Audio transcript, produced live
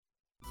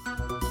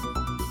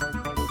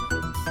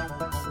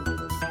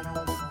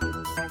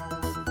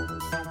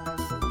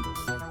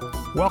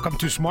Welcome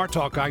to Smart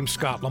Talk. I'm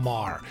Scott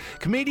Lamar.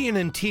 Comedian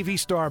and TV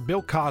star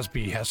Bill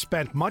Cosby has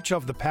spent much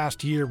of the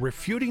past year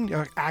refuting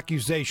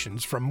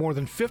accusations from more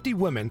than 50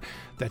 women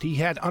that he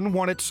had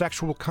unwanted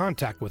sexual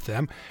contact with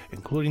them,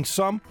 including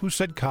some who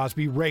said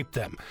Cosby raped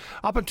them.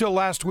 Up until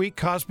last week,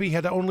 Cosby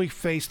had only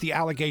faced the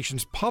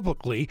allegations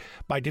publicly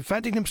by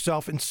defending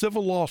himself in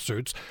civil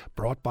lawsuits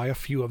brought by a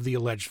few of the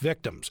alleged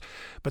victims.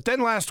 But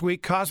then last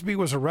week, Cosby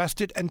was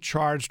arrested and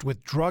charged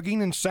with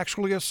drugging and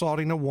sexually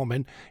assaulting a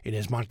woman in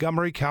his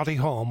Montgomery County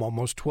home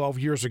almost 12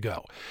 years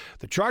ago.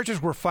 The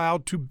charges were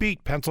filed to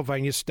beat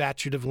Pennsylvania's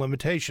statute of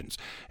limitations,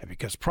 and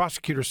because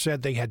prosecutors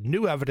said they had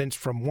new evidence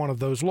from one of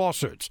those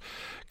lawsuits.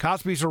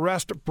 Cosby's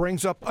arrest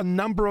brings up a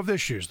number of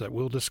issues that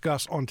we'll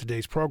discuss on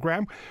today's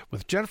program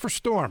with Jennifer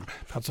Storm,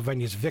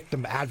 Pennsylvania's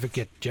victim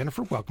advocate.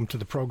 Jennifer, welcome to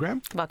the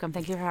program. Welcome.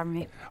 Thank you for having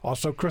me.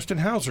 Also, Kristen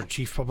Hauser,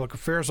 Chief Public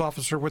Affairs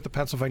Officer with the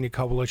Pennsylvania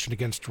Coalition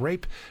Against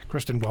Rape.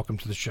 Kristen, welcome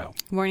to the show.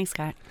 Morning,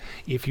 Scott.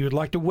 If you would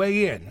like to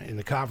weigh in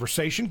the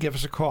conversation, give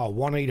us a call,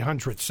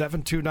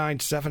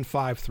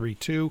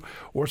 1-800-729-7532,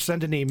 or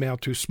send an email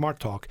to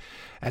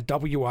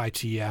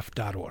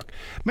smarttalk@witf.org.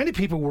 Many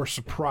people were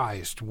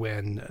surprised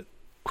when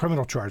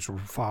criminal charges were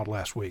filed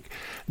last week.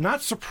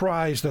 Not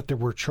surprised that there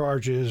were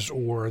charges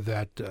or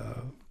that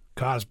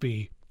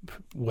Cosby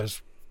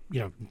was,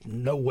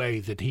 no way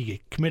that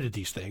he committed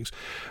these things,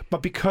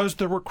 but because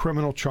there were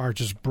criminal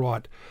charges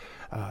brought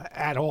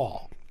at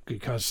all,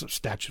 because of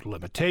statute of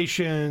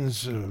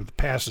limitations, the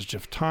passage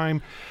of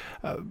time.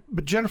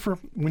 But Jennifer,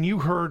 when you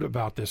heard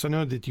about this, I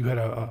know that you had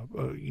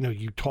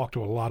you talked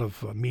to a lot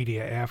of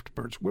media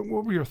afterwards.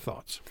 What were your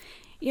thoughts?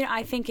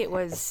 I think it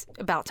was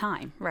about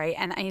time, right?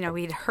 And,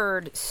 we'd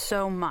heard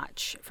so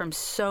much from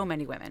so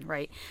many women,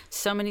 right?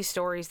 So many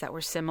stories that were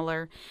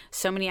similar,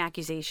 so many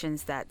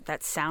accusations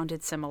that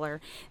sounded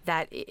similar,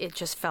 that it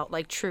just felt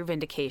like true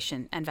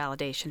vindication and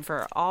validation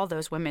for all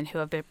those women who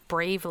have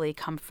bravely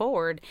come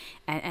forward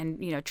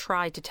and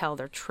tried to tell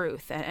their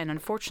truth. And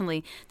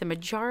unfortunately, the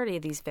majority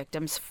of these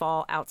victims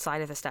fall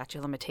outside of the statute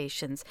of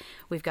limitations.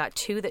 We've got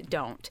two that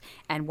don't,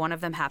 and one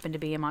of them happened to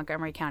be in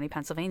Montgomery County,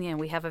 Pennsylvania,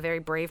 and we have a very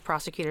brave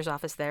prosecutor's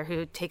office there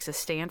who takes a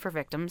stand for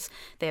victims.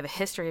 They have a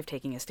history of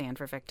taking a stand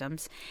for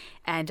victims.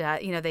 And,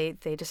 they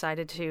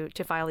decided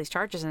to file these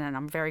charges, and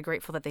I'm very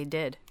grateful that they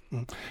did.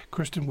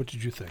 Kristen, what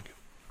did you think?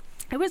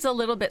 It was a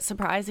little bit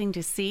surprising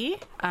to see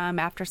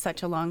after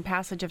such a long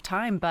passage of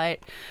time, but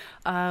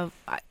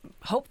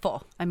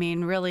hopeful. I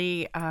mean,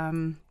 really,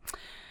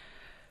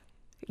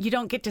 you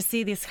don't get to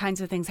see these kinds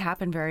of things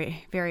happen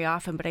very, very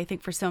often. But I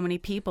think for so many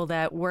people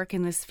that work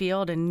in this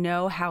field and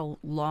know how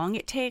long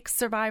it takes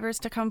survivors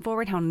to come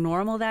forward, how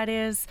normal that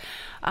is,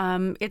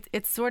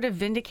 it's sort of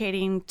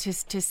vindicating to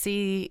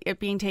see it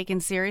being taken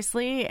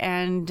seriously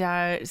and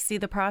see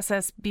the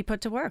process be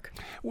put to work.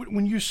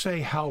 When you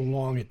say how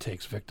long it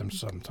takes victims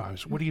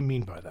sometimes, what do you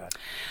mean by that?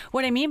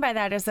 What I mean by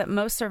that is that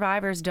most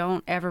survivors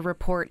don't ever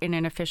report in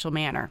an official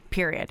manner,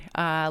 period,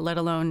 let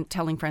alone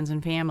telling friends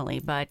and family.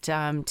 But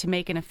to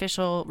make an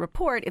official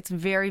report, it's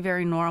very,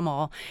 very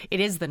normal.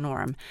 It is the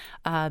norm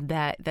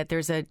that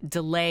there's a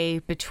delay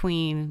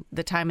between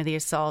the time of the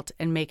assault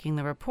and making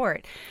the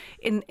report.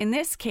 In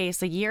this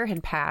case, a year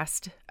had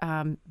passed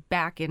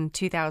back in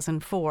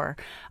 2004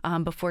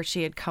 before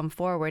she had come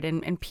forward,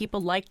 and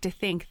people like to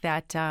think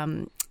that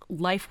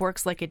life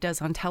works like it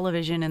does on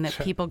television and that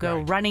people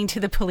go running to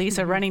the police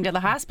or running to the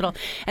hospital.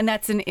 And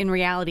that's in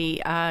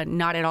reality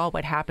not at all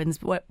what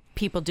happens. What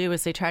people do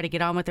is they try to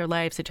get on with their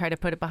lives. They try to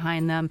put it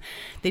behind them.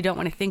 They don't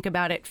want to think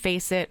about it,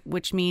 face it,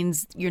 which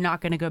means you're not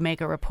going to go make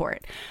a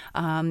report.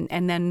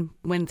 And then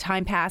when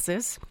time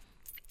passes,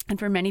 and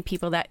for many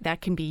people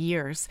that can be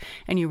years,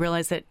 and you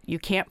realize that you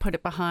can't put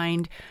it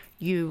behind.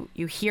 You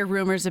hear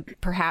rumors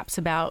perhaps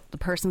about the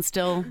person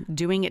still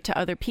doing it to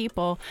other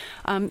people.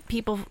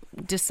 People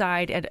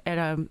decide at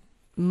a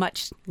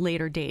much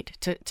later date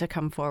to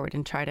come forward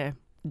and try to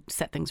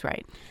set things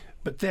right.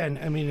 But then,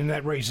 and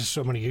that raises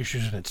so many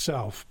issues in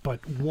itself.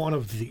 But one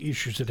of the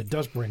issues that it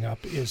does bring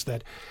up is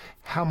that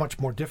how much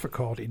more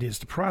difficult it is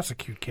to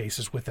prosecute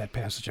cases with that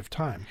passage of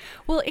time.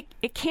 Well,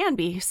 it can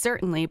be,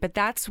 certainly, but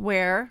that's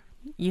where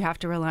you have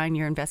to rely on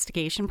your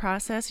investigation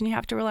process, and you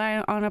have to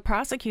rely on a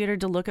prosecutor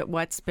to look at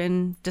what's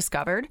been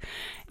discovered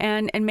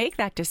and make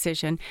that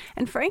decision.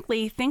 And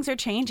frankly, things are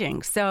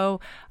changing. So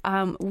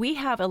we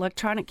have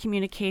electronic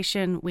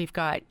communication. We've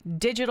got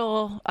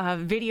digital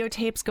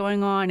videotapes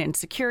going on and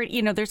security.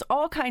 There's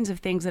all kinds of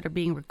things that are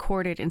being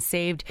recorded and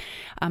saved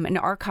and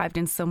archived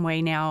in some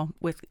way now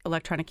with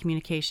electronic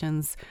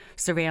communications,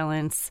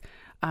 surveillance,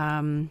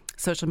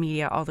 social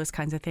media, all those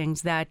kinds of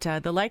things, that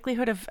the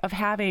likelihood of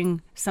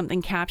having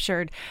something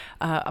captured,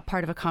 a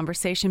part of a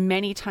conversation,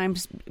 many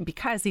times,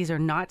 because these are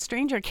not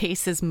stranger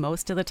cases,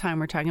 most of the time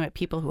we're talking about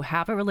people who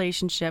have a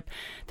relationship.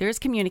 There is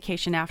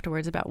communication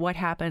afterwards about what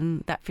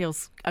happened, that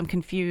feels, I'm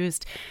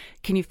confused,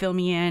 can you fill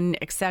me in,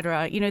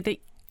 etc.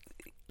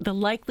 The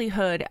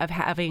likelihood of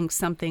having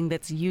something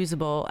that's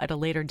usable at a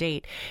later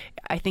date,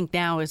 I think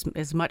now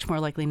is much more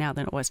likely now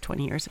than it was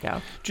 20 years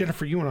ago.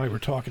 Jennifer, you and I were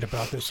talking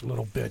about this a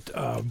little bit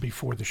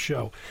before the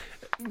show.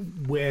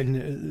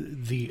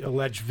 when the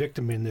alleged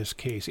victim in this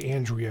case,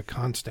 Andrea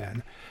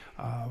Constand,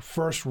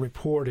 first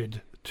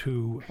reported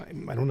to,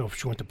 I don't know if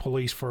she went to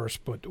police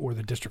first, or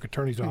the district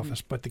attorney's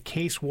office, but the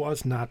case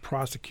was not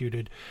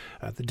prosecuted.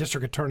 The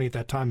district attorney at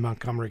that time,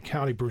 Montgomery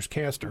County, Bruce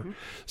Castor,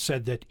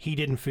 said that he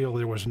didn't feel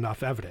there was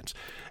enough evidence.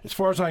 As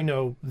far as I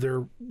know,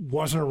 there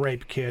wasn't a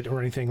rape kit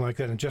or anything like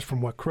that, and just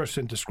from what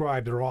Kristen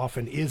described, there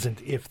often isn't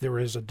if there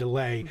is a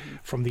delay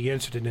from the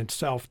incident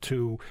itself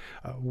to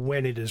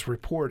when it is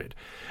reported.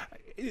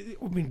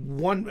 I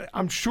mean,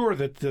 I'm sure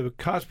that the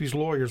Cosby's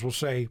lawyers will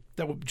say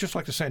that, just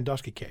like the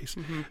Sandusky case,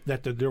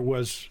 that there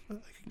was,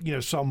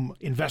 some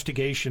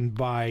investigation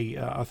by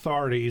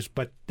authorities,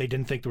 but they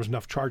didn't think there was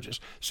enough charges.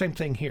 Same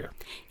thing here.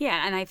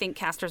 Yeah, and I think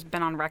Castor's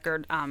been on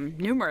record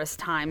numerous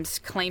times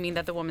claiming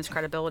that the woman's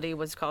credibility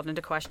was called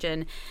into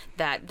question,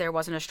 that there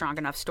wasn't a strong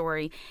enough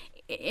story.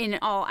 In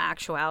all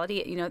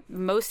actuality,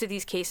 most of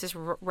these cases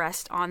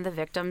rest on the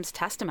victim's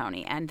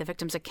testimony and the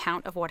victim's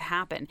account of what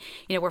happened.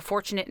 We're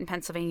fortunate in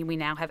Pennsylvania, we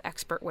now have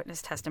expert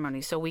witness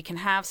testimony, so we can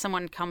have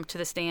someone come to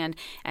the stand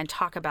and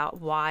talk about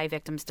why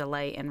victims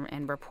delay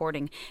in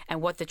reporting and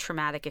what the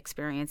traumatic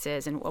experience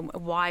is and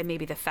why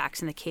maybe the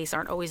facts in the case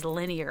aren't always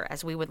linear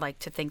as we would like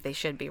to think they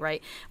should be,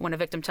 right? When a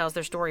victim tells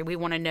their story, we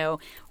want to know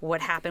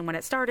what happened when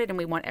it started, and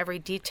we want every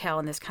detail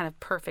in this kind of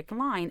perfect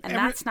line, and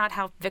that's not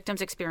how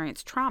victims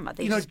experience trauma.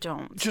 They just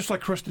don't. Just like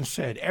Kristen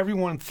said,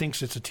 everyone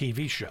thinks it's a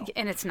TV show.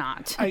 And it's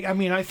not. I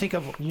mean, I think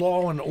of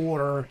Law and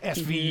Order,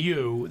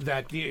 SVU,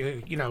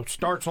 that,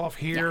 starts off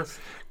here, Yes.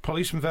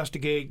 Police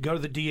investigate, go to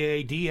the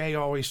DA. DA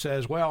always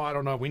says, well, I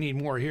don't know, we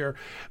need more here.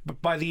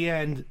 But by the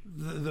end,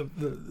 the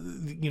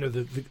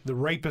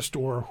rapist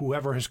or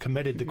whoever has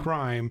committed the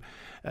crime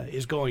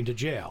is going to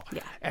jail.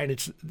 Yeah.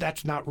 And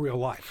that's not real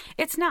life.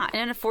 It's not.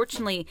 And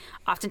unfortunately,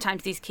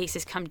 oftentimes these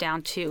cases come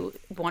down to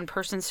one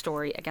person's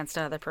story against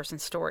another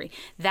person's story.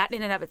 That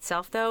in and of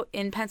itself, though,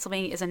 in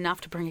Pennsylvania is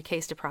enough to bring a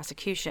case to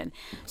prosecution.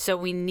 So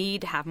we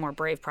need to have more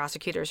brave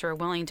prosecutors who are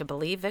willing to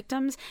believe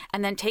victims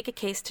and then take a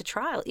case to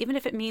trial, even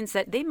if it means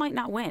that they might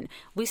not win.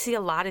 We see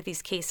a lot of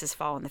these cases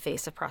fall in the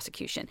face of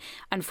prosecution.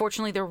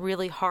 Unfortunately, they're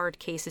really hard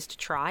cases to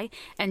try,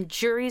 and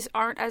juries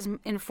aren't as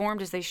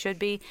informed as they should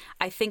be.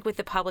 I think with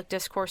the public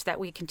discourse that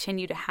we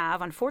continue to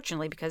have,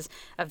 unfortunately, because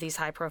of these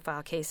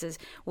high-profile cases,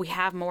 we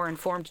have more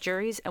informed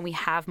juries and we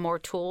have more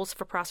tools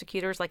for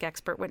prosecutors like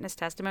expert witness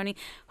testimony.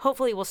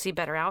 Hopefully we'll see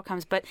better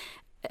outcomes, but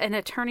an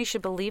attorney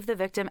should believe the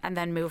victim and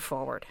then move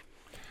forward.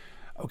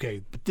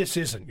 Okay, but this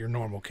isn't your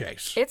normal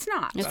case. It's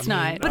not. It's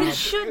not. But it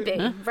should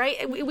be,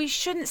 right? We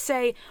shouldn't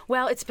say,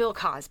 well, it's Bill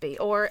Cosby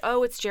or,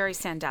 oh, it's Jerry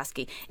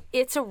Sandusky.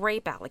 It's a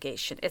rape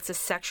allegation. It's a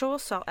sexual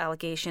assault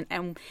allegation,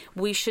 and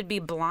we should be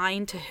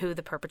blind to who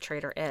the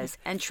perpetrator is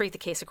and treat the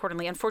case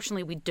accordingly.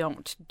 Unfortunately, we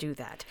don't do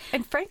that.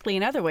 And frankly,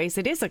 in other ways,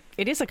 it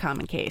is a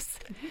common case.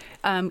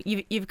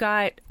 You've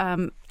got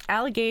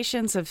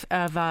allegations of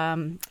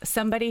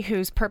somebody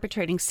who's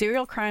perpetrating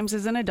serial crimes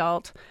as an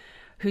adult,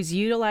 who's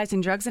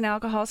utilizing drugs and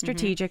alcohol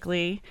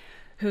strategically,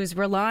 who's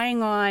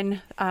relying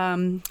on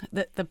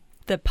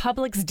the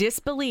public's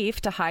disbelief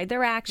to hide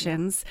their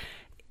actions.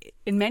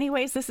 In many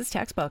ways, this is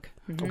textbook.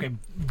 Okay,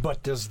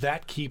 but does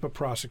that keep a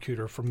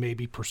prosecutor from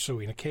maybe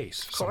pursuing a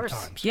case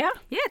sometimes? Yeah.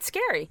 Yeah, it's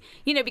scary.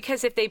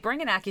 Because if they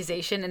bring an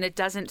accusation and it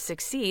doesn't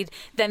succeed,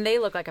 then they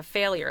look like a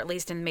failure, at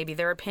least in maybe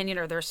their opinion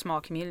or their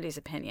small community's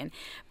opinion.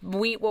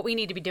 What we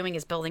need to be doing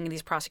is building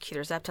these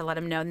prosecutors up to let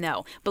them know,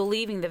 no,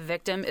 believing the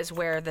victim is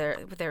where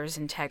there's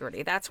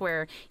integrity. That's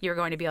where you're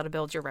going to be able to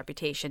build your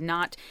reputation,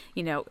 not,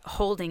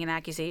 holding an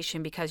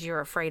accusation because you're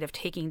afraid of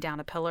taking down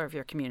a pillar of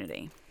your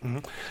community.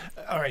 Mm-hmm.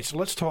 All right, so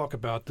let's talk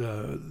about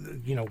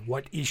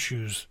what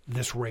issues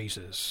this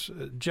raises.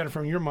 Jennifer,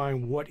 in your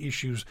mind, what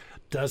issues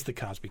does the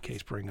Cosby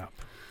case bring up?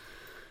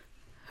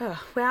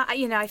 Well,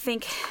 I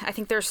think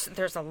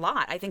there's a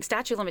lot. I think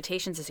statute of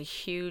limitations is a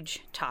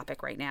huge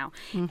topic right now.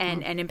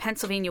 Mm-hmm. And in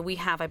Pennsylvania, we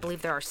have, I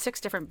believe there are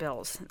 6 different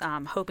bills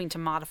hoping to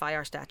modify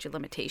our statute of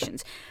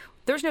limitations.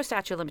 There's no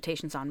statute of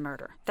limitations on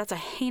murder. That's a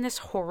heinous,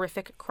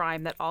 horrific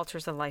crime that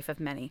alters the life of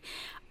many.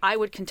 I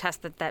would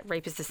contest that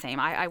rape is the same.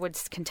 I would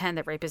contend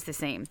that rape is the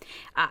same.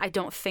 I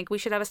don't think we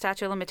should have a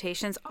statute of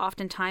limitations.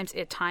 Oftentimes,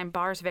 it time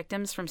bars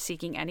victims from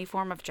seeking any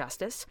form of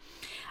justice.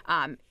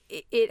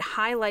 It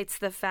highlights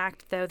the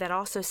fact, though, that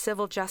also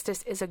civil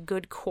justice is a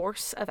good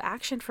course of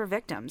action for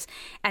victims.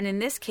 And in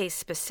this case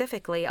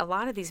specifically, a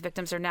lot of these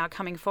victims are now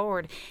coming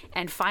forward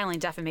and filing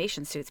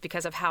defamation suits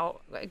because of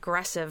how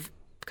aggressive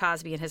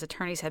Cosby and his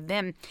attorneys have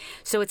been.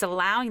 So it's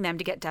allowing them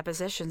to get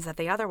depositions that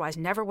they otherwise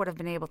never would have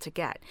been able to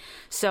get.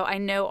 So I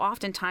know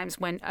oftentimes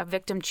when a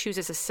victim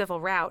chooses a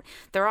civil route,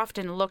 they're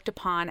often looked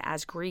upon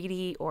as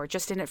greedy or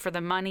just in it for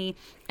the money.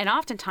 And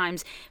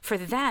oftentimes for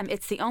them,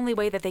 it's the only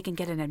way that they can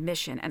get an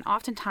admission. And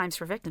oftentimes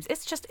for victims,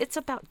 it's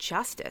about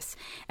justice.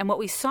 And what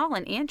we saw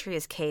in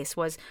Andrea's case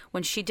was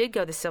when she did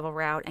go the civil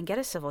route and get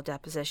a civil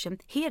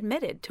deposition, he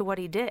admitted to what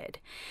he did.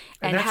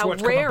 And how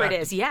rare it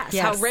is. Yes,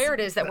 how rare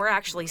it is that we're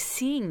actually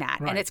seeing that.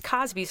 Right. And it's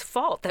Cosby's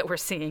fault that we're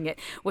seeing it,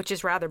 which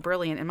is rather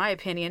brilliant in my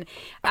opinion.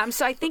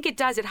 So I think it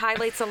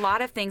highlights a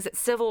lot of things, that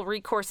civil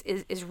recourse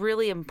is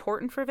really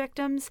important for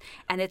victims,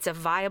 and it's a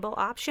viable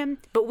option.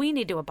 But we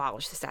need to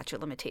abolish the statute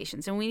of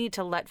limitations, and we need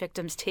to let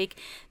victims take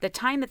the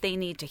time that they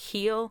need to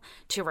heal,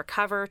 to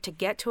recover, to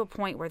get to a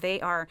point where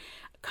they are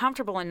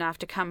comfortable enough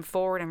to come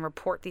forward and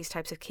report these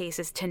types of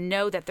cases, to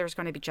know that there's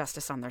going to be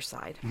justice on their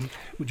side. Mm-hmm.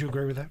 Would you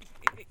agree with that?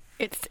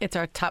 It's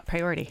our top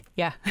priority.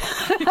 Yeah.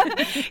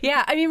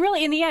 Yeah. I mean,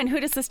 really, in the end, who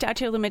does the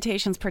statute of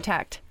limitations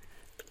protect?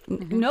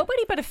 Mm-hmm.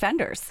 Nobody but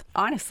offenders,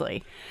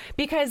 honestly,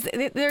 because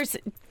there's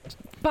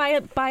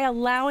by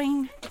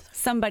allowing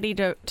somebody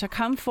to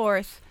come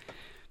forth,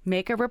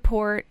 make a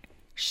report,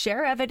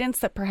 share evidence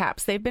that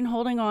perhaps they've been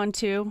holding on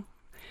to,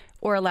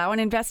 or allow an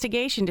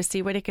investigation to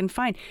see what it can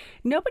find.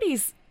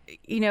 Nobody's,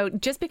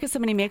 just because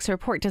somebody makes a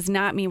report does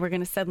not mean we're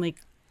going to suddenly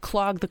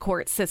clog the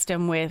court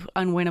system with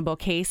unwinnable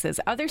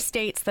cases. Other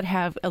states that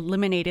have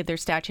eliminated their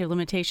statute of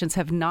limitations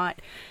have not,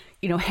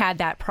 had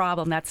that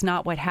problem. That's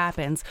not what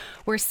happens.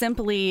 We're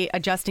simply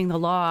adjusting the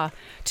law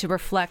to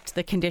reflect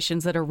the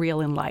conditions that are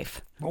real in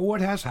life. Well,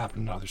 what has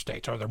happened in other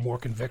states? Are there more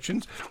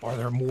convictions? Are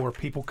there more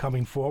people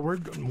coming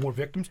forward, more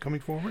victims coming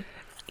forward?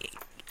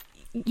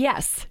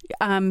 Yes.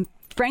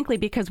 Frankly,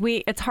 because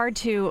it's hard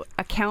to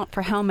account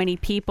for how many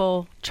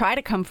people try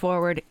to come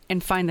forward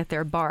and find that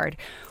they're barred.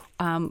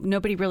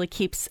 Nobody really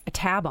keeps a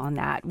tab on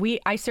that.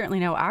 I certainly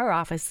know our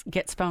office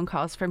gets phone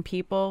calls from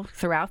people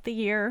throughout the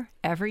year,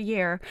 every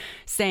year,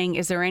 saying,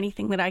 is there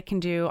anything that I can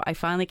do? I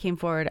finally came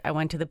forward. I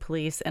went to the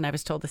police and I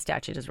was told the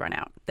statute has run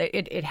out.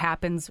 It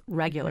happens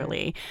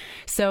regularly.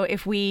 So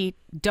if we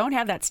don't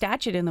have that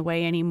statute in the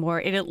way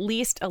anymore, it at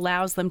least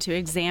allows them to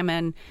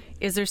examine,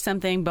 is there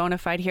something bona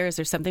fide here? Is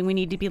there something we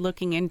need to be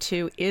looking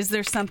into? Is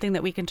there something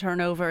that we can turn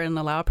over and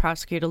allow a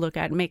prosecutor to look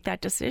at and make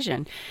that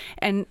decision?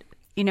 And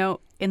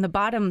in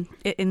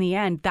the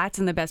end, that's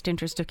in the best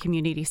interest of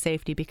community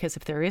safety, because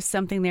if there is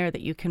something there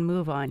that you can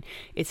move on,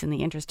 it's in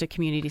the interest of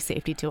community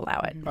safety to allow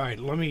it. All right,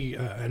 let me,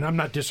 and I'm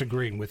not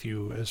disagreeing with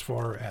you as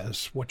far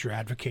as what you're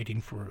advocating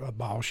for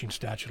abolishing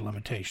statute of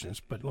limitations,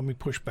 but let me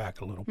push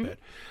back a little bit.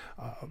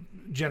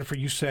 Jennifer,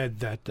 you said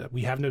that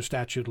we have no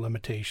statute of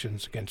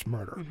limitations against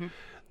murder. Mm-hmm.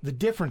 The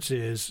difference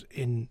is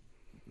in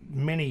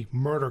many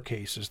murder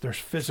cases, there's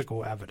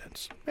physical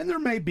evidence, and there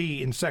may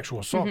be in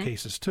sexual assault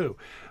cases too.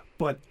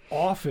 But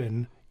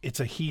often it's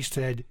a he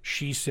said,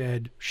 she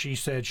said, she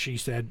said, she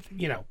said.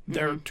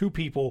 There are two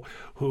people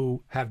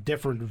who have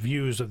different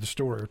views of the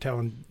story or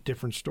telling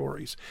different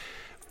stories.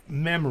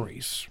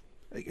 Memories,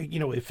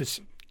 if it's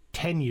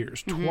 10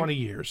 years, 20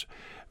 years,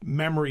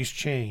 memories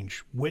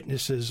change,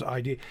 witnesses,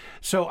 idea.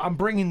 So I'm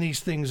bringing these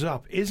things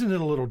up. Isn't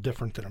it a little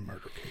different than a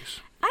murder case?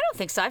 I don't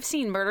think so. I've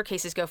seen murder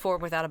cases go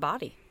forward without a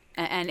body.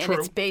 And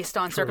it's based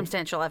on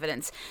circumstantial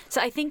evidence. So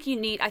I think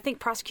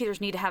prosecutors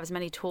need to have as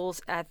many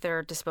tools at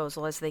their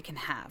disposal as they can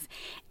have.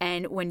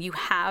 And when you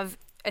have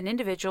an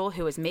individual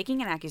who is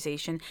making an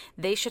accusation,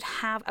 they should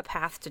have a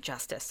path to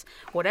justice.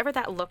 Whatever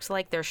that looks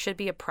like, there should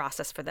be a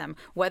process for them,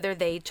 whether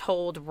they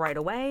told right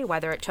away,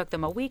 whether it took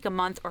them a week, a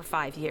month, or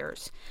 5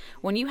 years.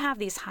 When you have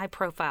these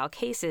high-profile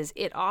cases,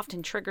 it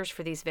often triggers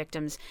for these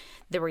victims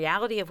the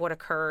reality of what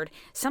occurred.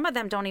 Some of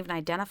them don't even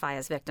identify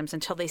as victims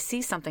until they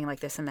see something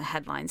like this in the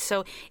headlines.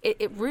 So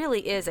it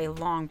really is a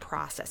long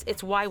process.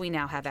 It's why we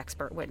now have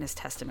expert witness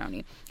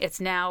testimony. It's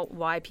now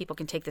why people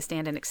can take the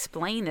stand and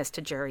explain this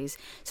to juries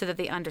so that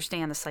they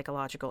understand the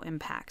psychological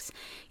impacts.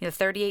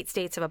 38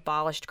 states have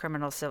abolished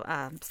criminal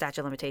statute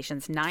of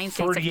limitations. 9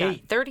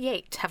 states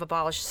 38 have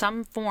abolished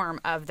some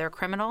form of their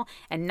criminal,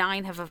 and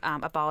 9 have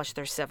abolished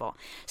their civil.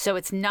 So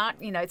it's not,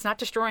 it's not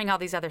destroying all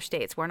these other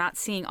states. We're not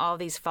seeing all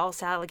these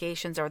false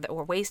allegations or that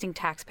we're wasting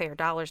taxpayer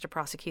dollars to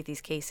prosecute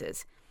these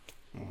cases.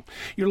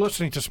 You're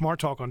listening to Smart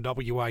Talk on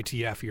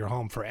WITF, your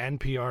home for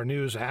NPR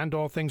News and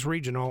all things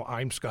regional.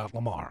 I'm Scott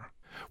Lamar.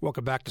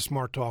 Welcome back to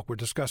Smart Talk. We're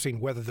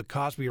discussing whether the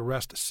Cosby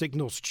arrest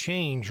signals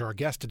change. Our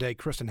guest today,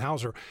 Kristen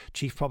Hauser,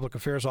 Chief Public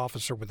Affairs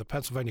Officer with the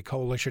Pennsylvania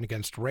Coalition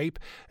Against Rape,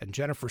 and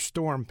Jennifer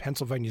Storm,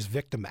 Pennsylvania's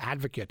victim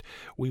advocate.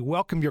 We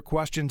welcome your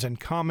questions and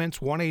comments,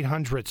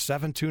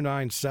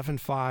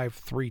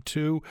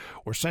 1-800-729-7532,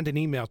 or send an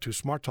email to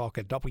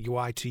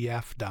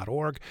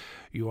smarttalk@witf.org.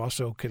 You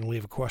also can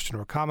leave a question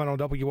or a comment on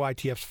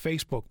WITF's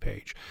Facebook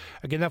page.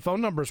 Again, that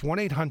phone number is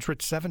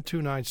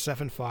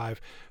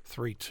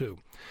 1-800-729-7532.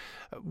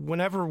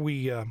 Whenever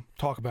we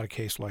talk about a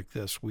case like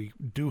this, we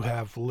do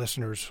have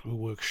listeners who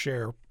will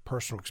share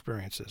personal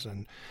experiences.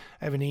 And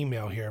I have an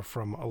email here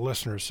from a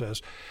listener who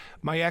says,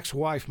 my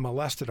ex-wife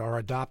molested our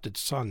adopted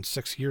son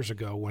 6 years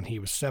ago when he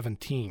was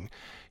 17.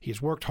 He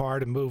has worked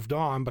hard and moved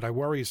on, but I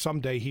worry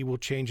someday he will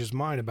change his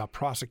mind about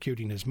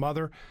prosecuting his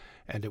mother,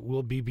 and it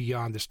will be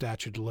beyond the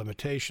statute of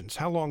limitations.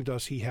 How long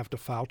does he have to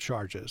file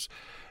charges,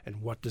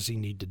 and what does he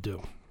need to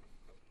do?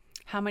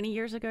 How many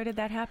years ago did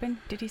that happen,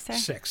 did he say?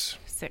 6.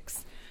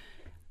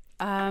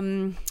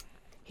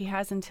 He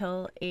has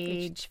until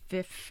age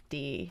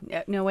 50.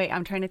 No, wait,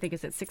 I'm trying to think.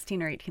 Is it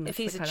 16 or 18? If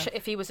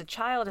he was a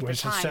child at the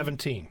time,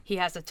 17. he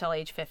has until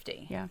age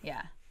 50. Yeah.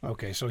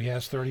 Okay, so he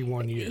has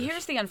 31 years.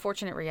 Here's the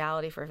unfortunate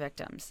reality for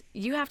victims.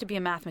 You have to be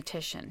a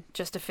mathematician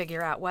just to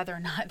figure out whether or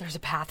not there's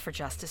a path for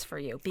justice for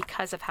you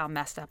because of how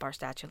messed up our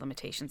statute of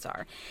limitations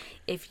are.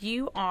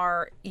 You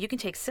can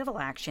take civil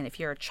action if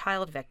you're a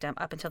child victim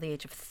up until the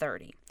age of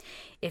 30.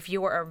 If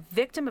you are a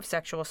victim of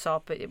sexual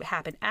assault but it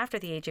happened after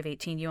the age of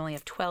 18, you only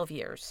have 12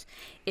 years.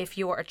 If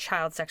you are a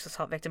child sexual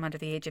assault victim under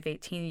the age of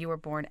 18, you were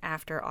born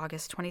after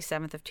August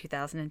 27th of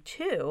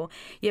 2002,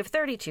 you have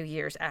 32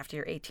 years after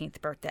your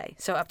 18th birthday,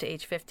 so up to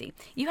age 50.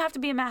 You have to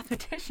be a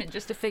mathematician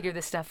just to figure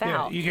this stuff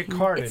out. You get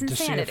carded to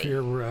see if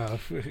you're you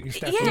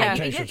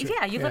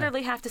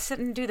literally have to sit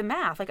and do the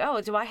math. Like,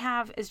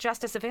 is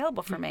justice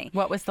available for me?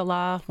 What was the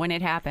law when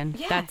it happened?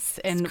 Yeah,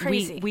 it's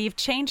crazy. We've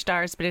changed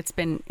ours, but it's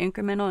been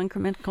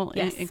incremental.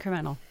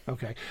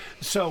 Okay.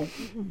 So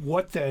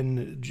what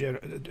then,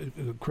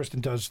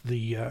 Kristen, does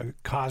the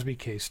Cosby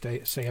case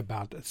say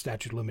about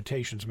statute of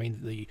limitations? I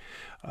mean, the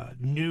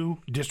new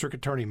district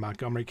attorney in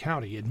Montgomery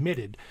County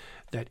admitted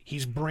that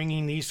he's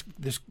bringing these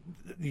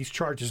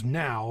charges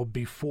now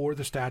before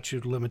the statute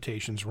of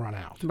limitations run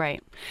out.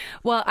 Right.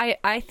 Well,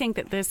 I think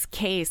that this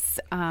case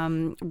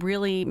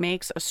really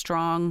makes a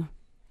strong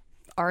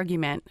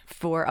argument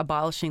for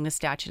abolishing the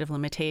statute of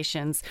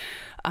limitations.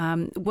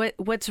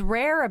 What's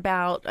rare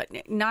about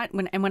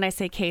when I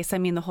say case, I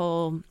mean the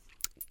whole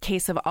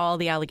case of all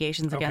the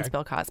allegations against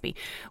Bill Cosby.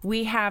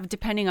 We have,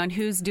 depending on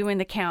who's doing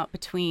the count,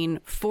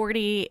 between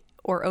 40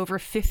 or over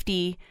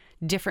 50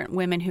 different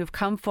women who've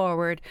come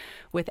forward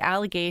with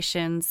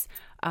allegations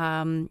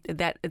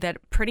that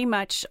pretty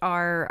much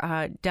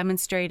are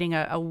demonstrating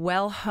a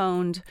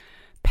well-honed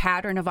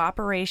pattern of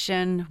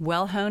operation,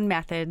 well-honed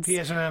methods. He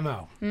has an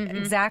MO. Mm-hmm.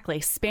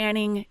 Exactly,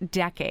 spanning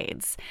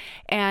decades.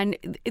 And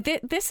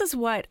this is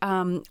what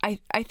I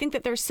think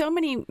that there's so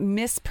many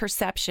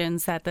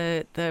misperceptions that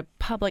the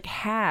public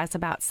has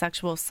about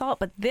sexual assault,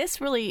 but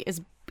this really is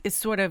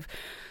sort of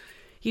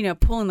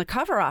pulling the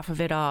cover off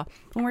of it all.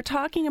 When we're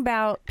talking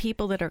about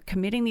people that are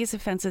committing these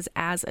offenses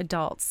as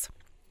adults,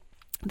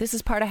 this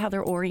is part of how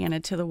they're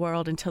oriented to the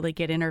world until they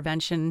get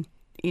intervention,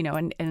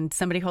 and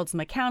somebody holds them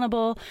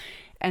accountable,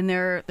 and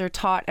they're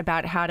taught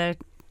about how to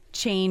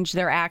change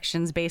their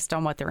actions based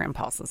on what their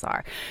impulses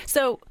are.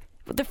 So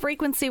the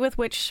frequency with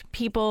which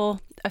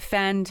people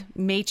offend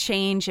may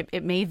change.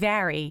 It may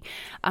vary.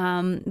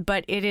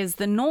 But it is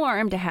the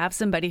norm to have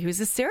somebody who's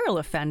a serial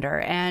offender.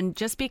 And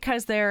just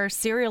because they're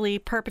serially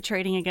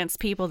perpetrating against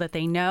people that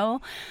they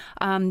know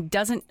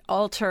doesn't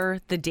alter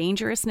the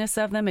dangerousness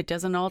of them. It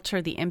doesn't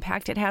alter the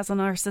impact it has on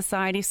our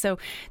society. So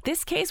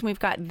this case, we've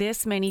got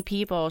this many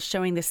people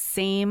showing the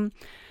same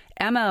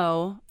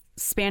MO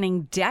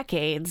spanning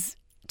decades,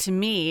 to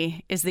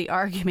me, is the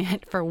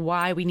argument for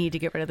why we need to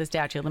get rid of the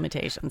statute of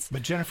limitations.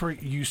 But Jennifer,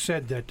 you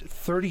said that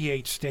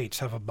 38 states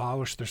have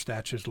abolished their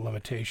statutes of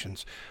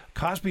limitations.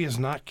 Cosby is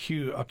not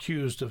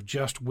accused of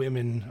just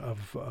women,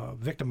 of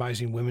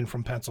victimizing women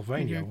from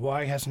Pennsylvania. Mm-hmm.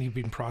 Why hasn't he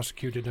been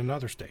prosecuted in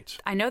other states?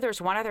 I know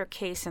there's one other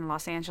case in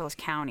Los Angeles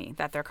County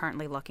that they're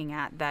currently looking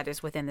at that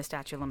is within the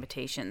statute of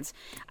limitations.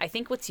 I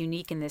think what's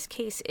unique in this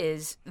case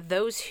is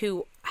those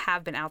who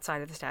have been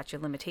outside of the statute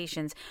of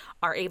limitations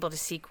are able to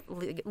seek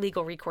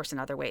legal recourse in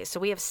other ways.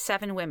 So we have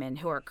 7 women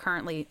who are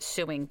currently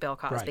suing Bill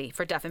Cosby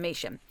for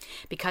defamation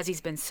because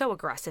he's been so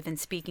aggressive in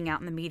speaking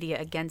out in the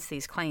media against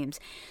these claims.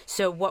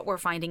 So what we're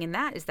finding in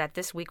that is that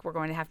this week we're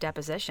going to have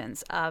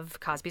depositions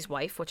of Cosby's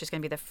wife, which is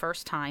going to be the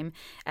first time,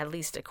 at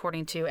least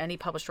according to any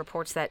published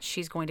reports, that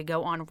she's going to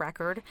go on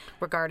record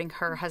regarding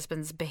her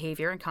husband's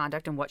behavior and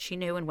conduct and what she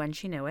knew and when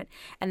she knew it.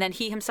 And then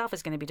he himself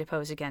is going to be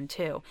deposed again,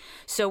 too.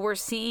 So we're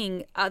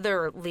seeing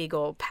other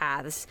legal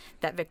paths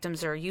that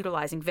victims are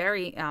utilizing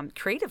very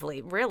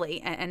creatively,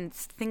 really, and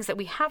things that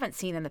we haven't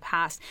seen in the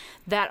past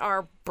that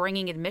are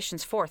bringing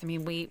admissions forth. I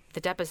mean, the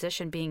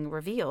deposition being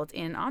revealed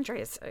in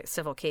Andrea's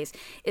civil case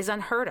is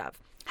unheard of.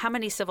 How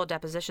many civil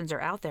depositions are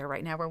out there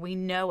right now where we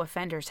know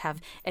offenders have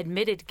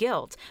admitted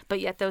guilt, but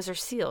yet those are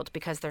sealed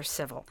because they're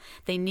civil?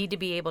 They need to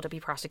be able to be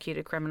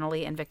prosecuted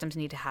criminally, and victims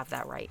need to have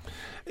that right.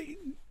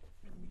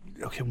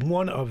 Okay,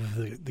 one of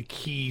the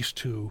keys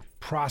to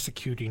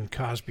prosecuting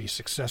Cosby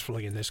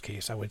successfully in this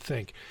case, I would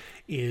think,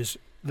 is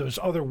those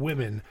other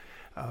women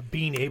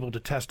being able to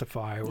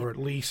testify, or at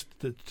least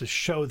to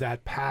show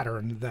that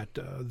pattern that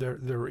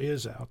there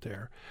is out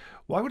there.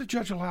 Why would a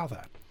judge allow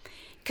that?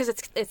 Because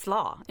it's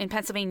law. In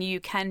Pennsylvania, you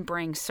can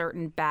bring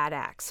certain bad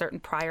acts, certain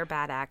prior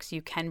bad acts.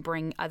 You can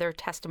bring other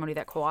testimony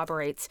that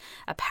corroborates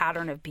a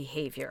pattern of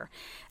behavior.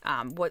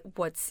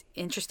 What's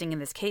interesting in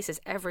this case is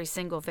every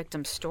single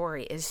victim's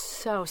story is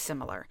so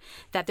similar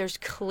that there's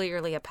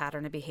clearly a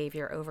pattern of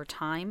behavior over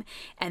time,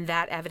 and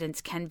that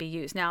evidence can be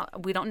used. Now,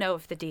 we don't know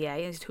if the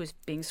DA, who's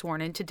being sworn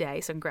in today,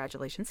 so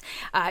congratulations,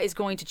 is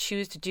going to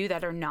choose to do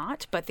that or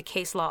not, but the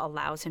case law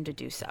allows him to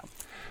do so.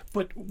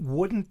 But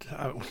wouldn't,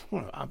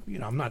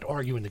 I'm not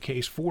arguing the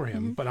case for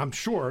him, mm-hmm. but I'm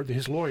sure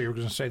his lawyer was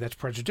going to say that's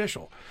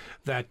prejudicial,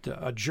 that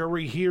a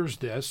jury hears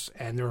this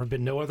and there have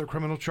been no other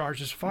criminal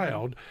charges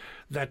filed,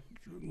 mm-hmm. that,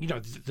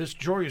 this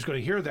jury is going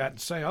to hear that and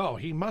say, oh,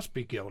 he must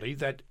be guilty,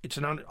 that it's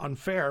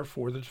unfair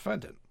for the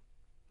defendant.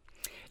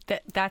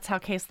 that's how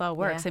case law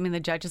works. Yeah. I mean, the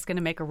judge is going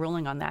to make a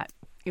ruling on that.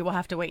 You will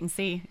have to wait and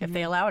see if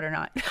they allow it or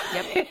not.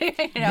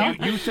 Yep.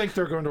 You think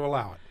they're going to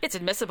allow it? It's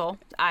admissible.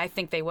 I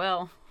think they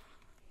will.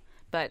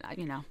 But,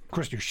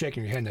 Kristen, you're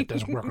shaking your head and that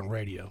doesn't work on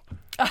radio.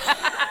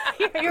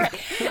 You're right.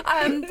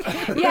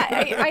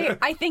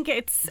 I think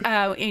it's,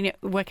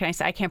 what can I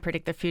say? I can't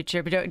predict the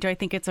future, but do I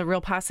think it's a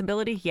real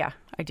possibility? Yeah,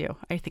 I do.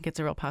 I think it's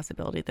a real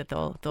possibility that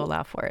they'll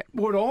allow for it.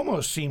 Well, it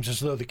almost seems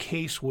as though the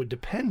case would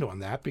depend on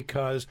that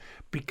because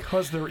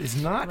there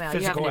is not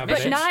physical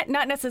evidence. But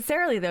not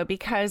necessarily, though,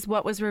 because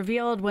what was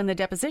revealed when the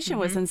deposition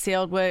was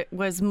unsealed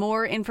was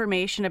more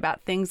information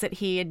about things that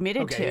he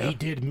admitted to. He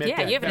did admit that.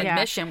 Yeah, you have an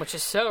admission, which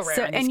is so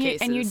rare in these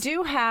cases. And you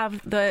do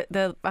have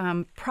the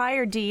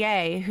prior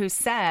DA who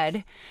said,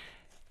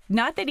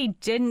 not that he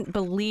didn't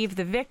believe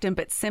the victim,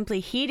 but simply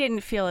he didn't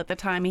feel at the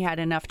time he had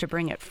enough to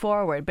bring it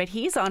forward. But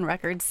he's on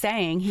record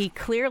saying he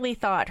clearly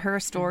thought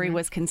her story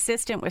was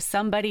consistent with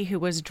somebody who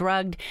was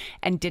drugged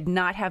and did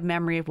not have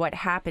memory of what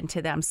happened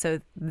to them. So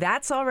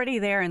that's already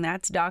there and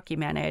that's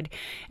documented.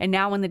 And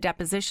now when the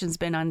deposition's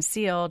been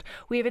unsealed,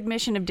 we have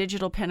admission of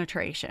digital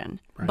penetration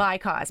by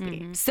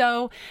Cosby.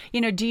 So,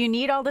 do you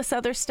need all this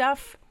other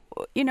stuff?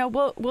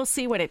 We'll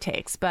see what it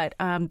takes, but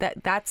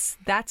that's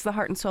the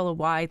heart and soul of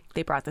why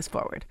they brought this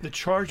forward. The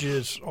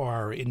charges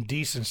are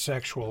indecent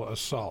sexual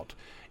assault.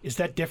 Is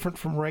that different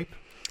from rape?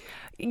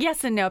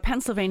 Yes and no.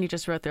 Pennsylvania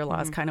just wrote their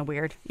laws kind of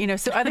weird.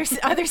 So other states,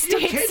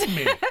 kidding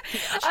me?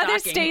 other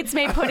states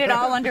may put it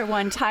all under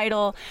one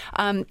title.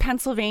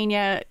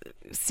 Pennsylvania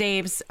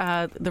saves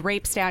the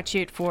rape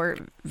statute for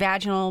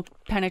vaginal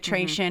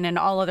penetration, and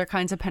all other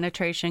kinds of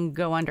penetration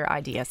go under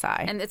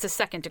IDSI. And it's a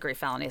second-degree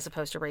felony as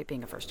opposed to rape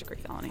being a first-degree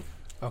felony.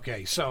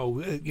 Okay,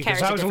 so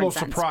because I was a little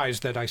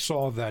surprised that I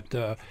saw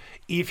that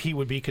if he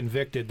would be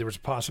convicted, there was a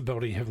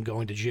possibility of him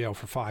going to jail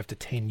for 5 to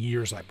 10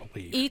 years, I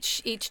believe.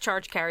 Each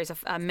charge carries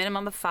a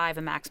minimum of 5,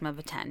 a maximum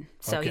of 10.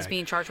 So he's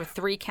being charged with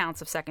 3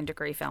 counts of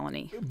second-degree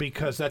felony.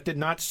 Because that did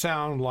not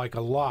sound like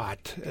a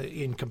lot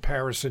in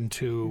comparison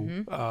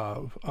to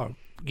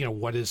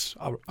what is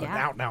an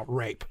out-and-out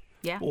rape.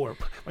 Yeah. Or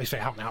I say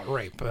out-and-out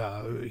rape,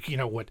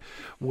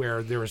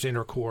 where there is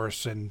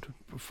intercourse and,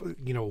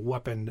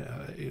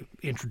 weapon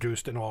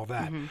introduced and all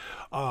that.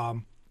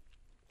 And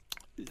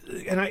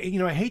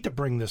I hate to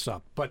bring this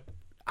up, but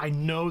I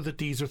know that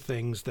these are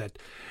things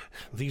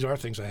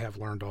I have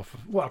learned off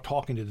of,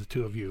 talking to the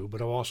two of you,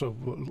 but I've also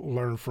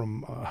learned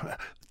from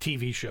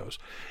TV shows,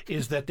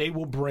 is that they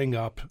will bring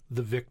up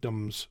the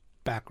victim's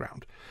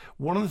background.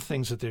 One of the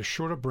things that they're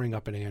sure to bring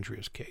up in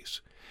Andrea's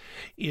case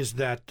is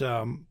that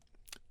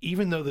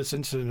even though this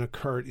incident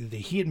occurred, that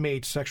he had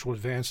made sexual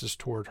advances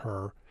toward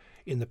her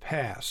in the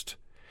past,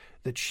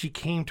 that she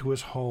came back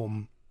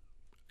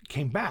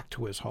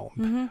to his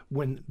home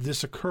when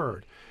this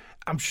occurred.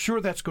 I'm sure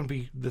that's going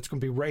to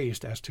be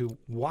raised as to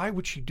why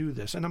would she do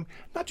this. And I'm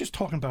not just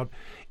talking about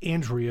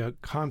Andrea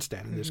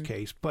Constand in this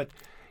case, but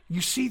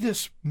you see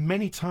this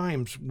many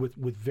times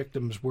with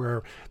victims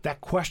where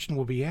that question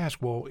will be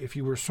asked, well, if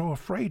you were so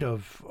afraid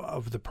of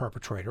the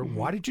perpetrator,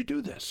 why did you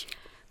do this?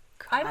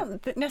 I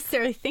don't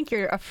necessarily think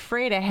you're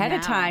afraid ahead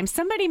of time.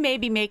 Somebody may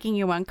be making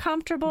you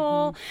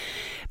uncomfortable,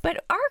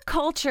 but our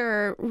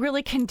culture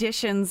really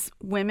conditions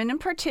women, and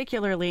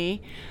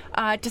particularly,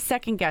 to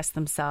second guess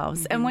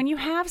themselves. And when you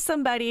have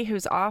somebody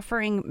who's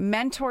offering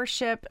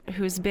mentorship,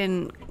 who's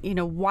been,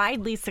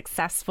 widely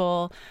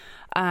successful,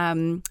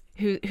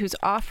 who's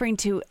offering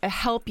to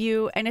help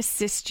you and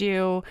assist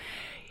you,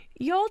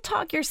 you'll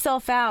talk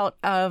yourself out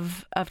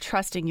of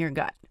trusting your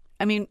gut.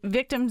 I mean,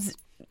 victims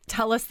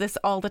tell us this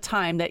all the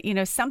time, that,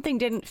 something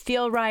didn't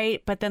feel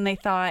right, but then they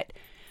thought,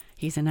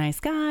 he's a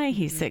nice guy,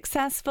 he's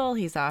successful,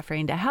 he's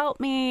offering to help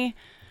me,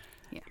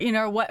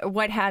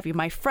 what have you.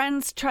 My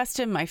friends trust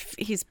him,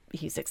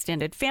 he's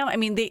extended family. I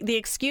mean, the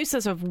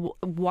excuses of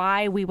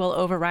why we will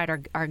override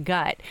our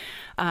gut.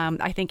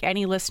 I think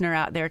any listener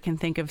out there can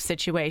think of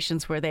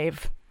situations where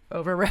they've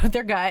overrode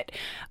their gut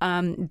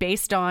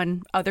based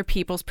on other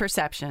people's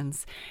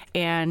perceptions,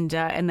 and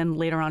then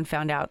later on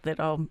found out that,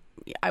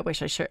 I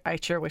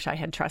sure wish I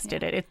had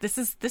trusted it. This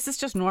is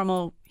just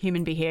normal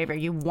human behavior.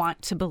 You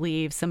want to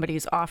believe somebody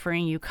who's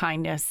offering you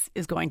kindness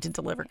is going to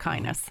deliver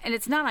kindness. And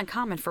it's not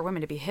uncommon for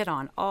women to be hit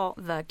on all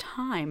the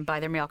time by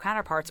their male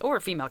counterparts, or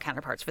female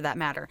counterparts for that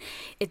matter.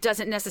 It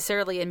doesn't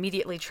necessarily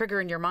immediately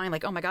trigger in your mind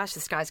like, oh my gosh,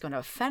 this guy's going to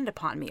offend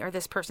upon me, or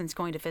this person's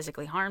going to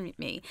physically harm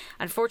me.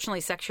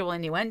 Unfortunately, sexual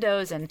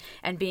innuendos and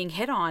being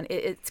hit on,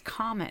 it's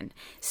common.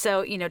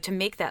 So, to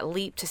make that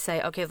leap to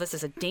say, okay, this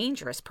is a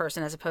dangerous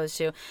person, as opposed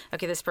to,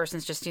 okay, this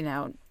person's just,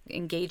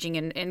 engaging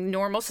in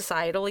normal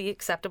societally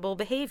acceptable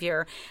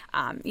behavior,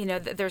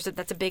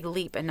 that's a big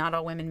leap, and not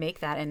all women make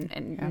that,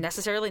 and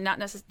necessarily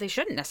they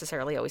shouldn't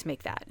necessarily always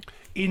make that.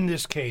 In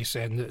this case,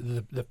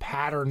 and the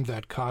pattern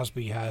that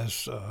Cosby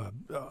has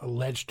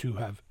alleged to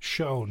have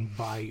shown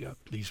by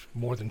these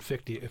more than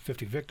 50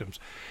 victims,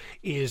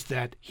 is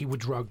that he would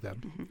drug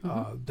them.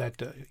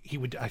 He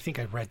would. I think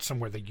I read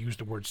somewhere they used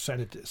the word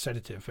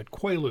sedative. And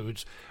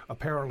Quaaludes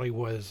apparently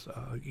was,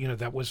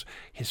 that was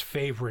his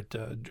favorite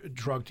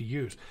drug to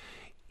use.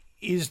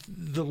 Does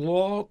the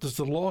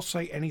law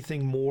say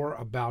anything more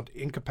about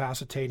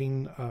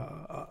incapacitating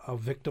a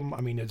victim?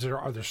 I mean,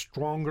 are there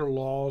stronger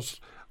laws,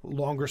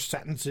 longer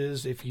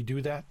sentences if you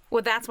do that?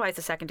 Well, that's why it's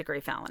a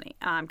second-degree felony,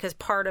 because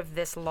part of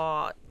this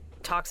law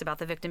talks about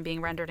the victim being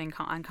rendered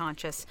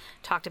unconscious,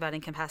 talked about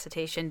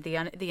incapacitation,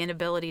 the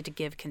inability to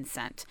give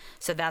consent.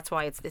 So that's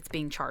why it's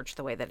being charged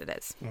the way that it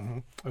is. Mm-hmm.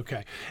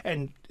 Okay.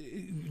 And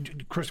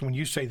Kristen, when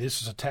you say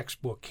this is a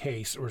textbook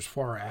case, or as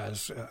far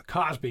as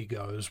Cosby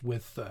goes,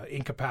 with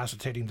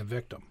incapacitating the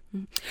victim.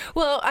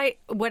 Well,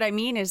 what I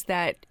mean is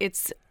that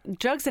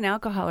drugs and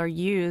alcohol are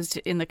used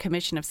in the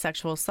commission of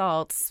sexual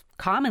assaults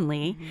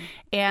commonly,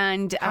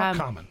 and how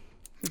common?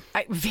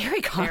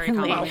 Very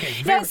commonly.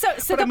 Okay,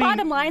 so the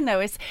bottom line, though,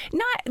 is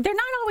they're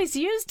not always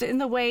used in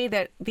the way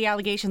that the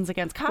allegations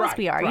against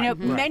Cosby are. Right,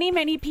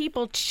 many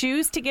people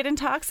choose to get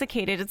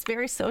intoxicated. It's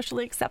very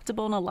socially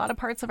acceptable in a lot of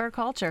parts of our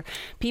culture.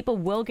 People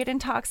will get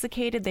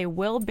intoxicated. They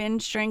will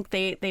binge drink.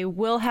 They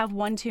will have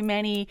one too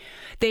many.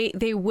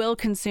 They will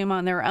consume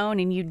on their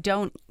own, and you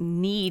don't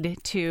need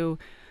to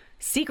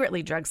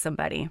secretly drug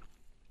somebody,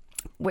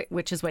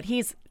 which is what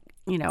he's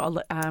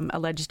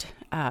alleged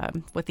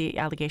what the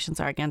allegations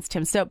are against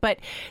him. So, but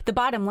the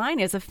bottom line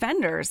is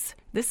offenders,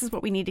 this is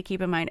what we need to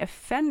keep in mind.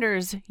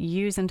 Offenders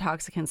use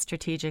intoxicants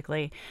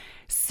strategically,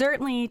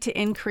 certainly to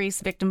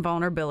increase victim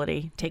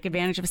vulnerability, take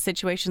advantage of a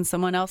situation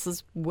someone else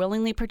is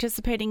willingly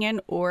participating in,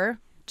 or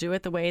do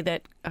it the way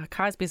that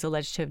Cosby's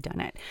alleged to have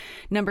done it.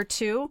 Number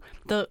two,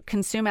 they'll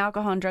consume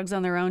alcohol and drugs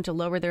on their own to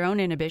lower their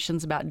own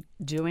inhibitions about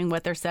doing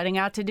what they're setting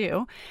out to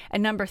do.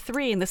 And number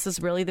three, and this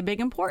is really the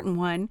big important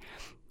one,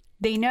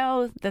 they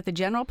know that the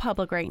general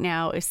public right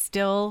now is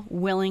still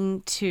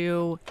willing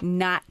to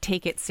not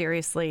take it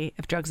seriously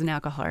if drugs and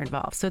alcohol are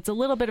involved. So it's a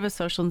little bit of a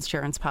social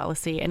insurance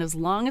policy. And as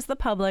long as the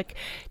public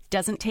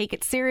doesn't take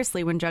it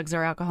seriously when drugs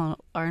or alcohol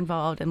are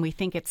involved, and we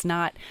think it's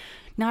not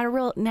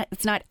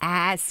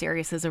as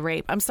serious as a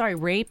rape. I'm sorry,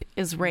 rape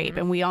is rape,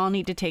 and we all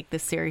need to take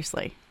this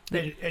seriously.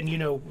 And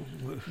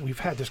we've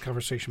had this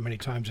conversation many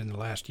times in the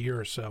last year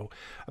or so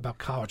about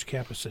college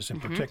campuses in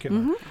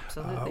particular,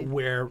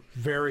 where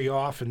very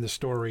often the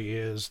story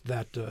is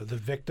that the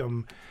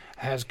victim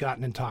has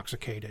gotten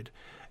intoxicated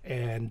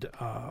and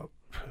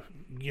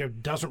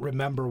doesn't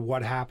remember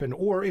what happened,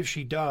 or if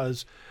she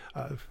does,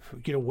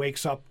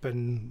 wakes up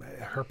and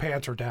her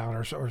pants are down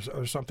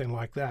or something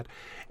like that.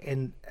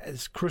 And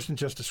as Kristen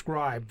just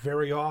described,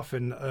 very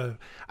often, I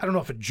don't know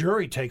if a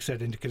jury takes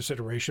that into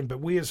consideration, but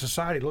we as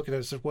society look at it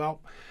and say,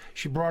 well,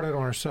 she brought it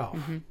on herself.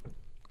 Mm-hmm.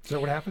 Is that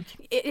what happens?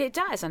 It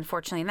does,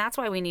 unfortunately, and that's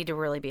why we need to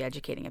really be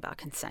educating about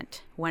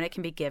consent, when it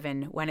can be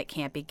given, when it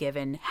can't be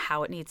given,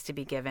 how it needs to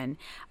be given.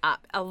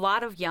 A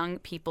lot of young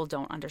people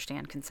don't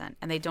understand consent,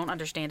 and they don't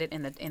understand it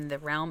in the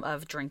realm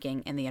of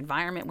drinking, in the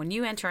environment. When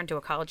you enter into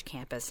a college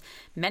campus,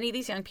 many of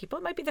these young people,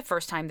 it might be the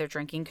first time they're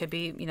drinking, could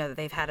be that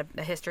they've had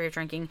a history of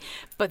drinking,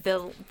 but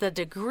the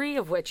degree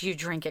of which you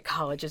drink at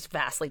college is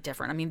vastly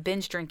different. I mean,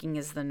 binge drinking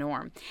is the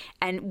norm,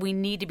 and we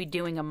need to be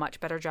doing a much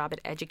better job at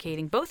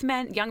educating both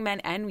young men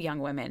and young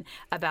women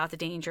about the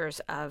dangers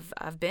of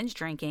binge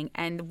drinking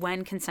and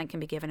when consent can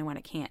be given and when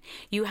it can't.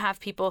 You have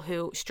people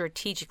who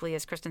strategically,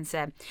 as Kristen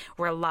said,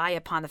 rely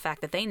upon the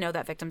fact that they know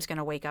that victim's going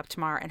to wake up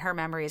tomorrow and her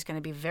memory is going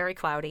to be very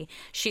cloudy.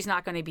 She's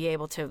not going to be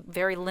able to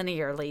very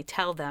linearly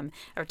tell them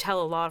or tell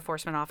a law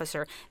enforcement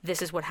officer,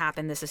 this is what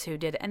happened, this is who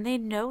did it. And they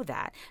know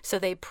that. So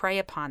they prey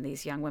upon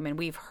these young women.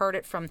 We've heard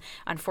it from,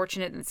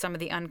 unfortunate, some of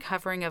the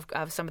uncovering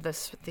of some of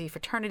the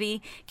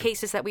fraternity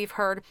cases that we've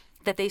heard,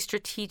 that they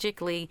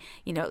strategically,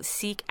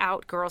 seek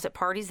out girls at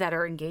parties that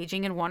are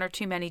engaging in one or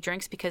too many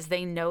drinks because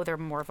they know they're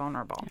more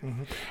vulnerable.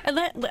 Mm-hmm.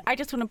 And I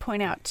just want to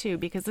point out, too,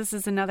 because this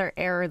is another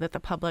error that the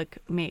public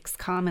makes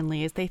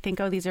commonly, is they think,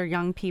 these are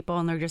young people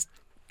and they're just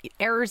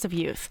errors of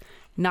youth.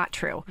 Not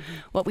true. Mm-hmm.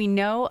 What we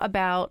know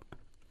about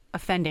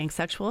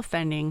sexual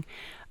offending,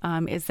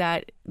 is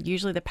that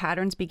usually the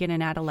patterns begin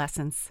in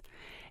adolescence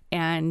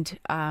and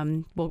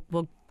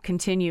will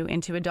continue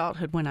into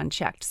adulthood when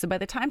unchecked. So by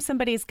the time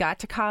somebody's got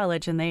to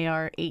college and they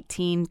are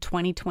 18,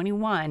 20,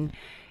 21,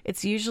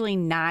 it's usually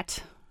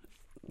not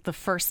the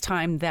first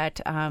time that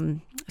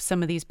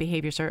some of these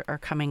behaviors are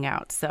coming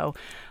out. So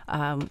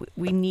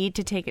we need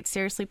to take it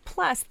seriously.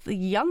 Plus, the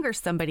younger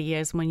somebody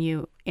is when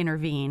you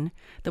intervene,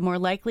 the more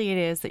likely it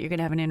is that you're going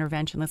to have an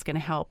intervention that's going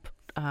to help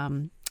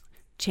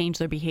change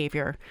their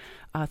behavior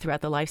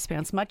throughout the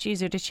lifespan. It's much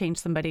easier to change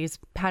somebody's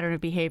pattern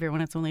of behavior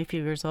when it's only a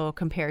few years old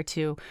compared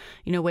to,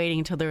 waiting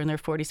until they're in their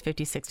 40s,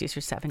 50s, 60s, or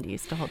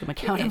 70s to hold them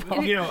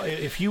accountable.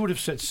 If you would have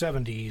said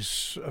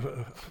 70s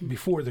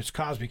before this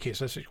Cosby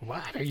case, I said,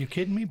 what? Are you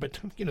kidding me? But,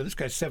 this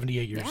guy's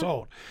 78 years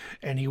old,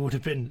 and he would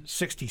have been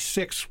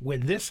 66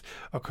 when this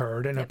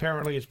occurred, and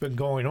apparently it's been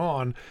going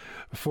on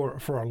for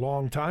a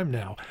long time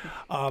now.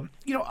 I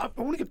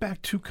want to get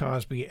back to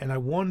Cosby, and I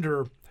want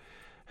to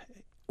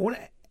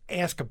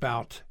ask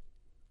about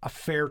a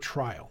fair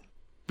trial,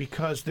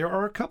 because there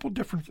are a couple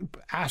different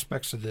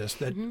aspects of this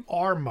that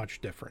are much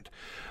different.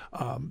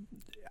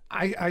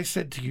 I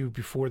said to you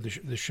before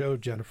the show,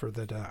 Jennifer,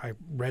 that I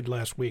read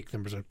last week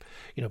there was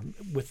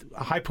with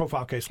a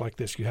high-profile case like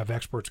this, you have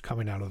experts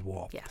coming out of the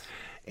wall. Yes.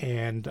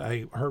 And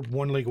I heard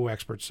one legal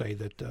expert say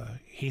that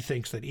he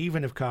thinks that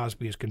even if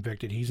Cosby is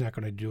convicted, he's not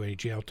going to do any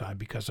jail time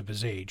because of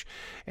his age.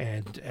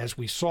 And as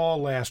we saw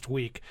last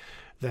week,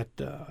 that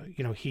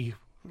he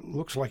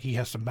looks like he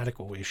has some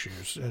medical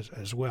issues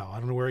as well. I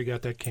don't know where he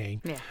got that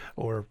cane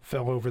or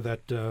fell over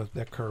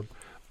that curb.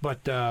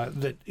 But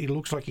that it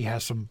looks like he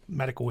has some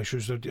medical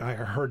issues. I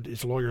heard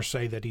his lawyer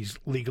say that he's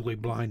legally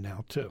blind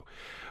now, too.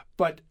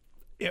 But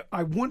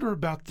I wonder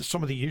about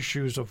some of the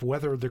issues of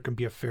whether there can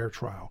be a fair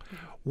trial.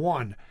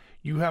 One,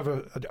 you have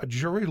a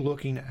jury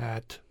looking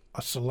at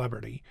a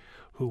celebrity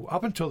who,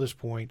 up until this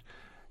point,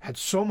 had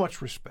so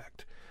much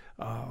respect,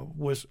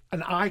 was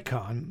an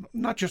icon,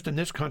 not just in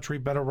this country,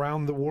 but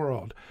around the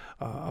world.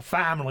 A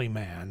family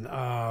man,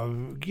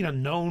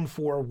 known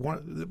for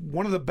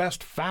one of the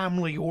best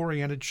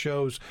family-oriented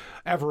shows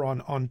ever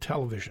on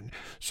television.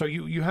 So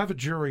you have a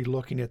jury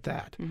looking at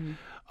that.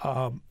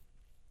 Mm-hmm.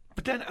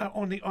 But then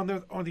on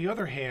the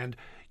other hand,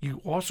 you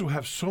also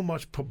have so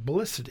much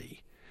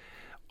publicity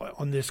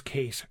on this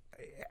case.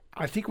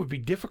 I think it would be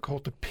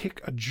difficult to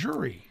pick a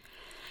jury.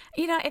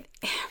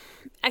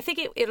 I think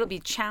it'll be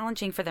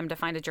challenging for them to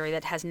find a jury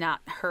that has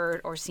not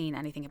heard or seen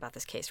anything about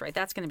this case, right?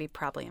 That's going to be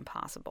probably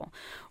impossible.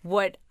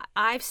 What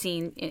I've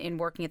seen in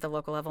working at the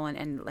local level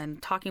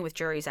and talking with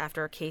juries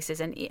after cases,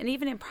 and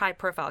even in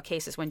high-profile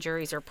cases when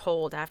juries are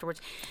polled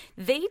afterwards,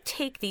 they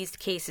take these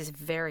cases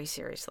very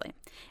seriously.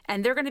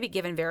 And they're going to be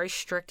given very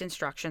strict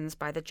instructions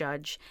by the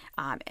judge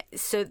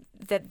so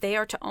that they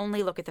are to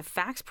only look at the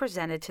facts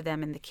presented to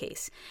them in the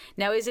case.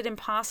 Now, is it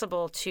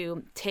impossible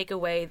to take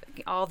away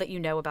all that you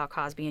know about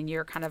Cosby and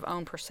your kind of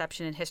own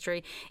perception and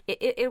history?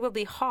 It will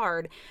be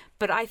hard,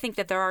 but I think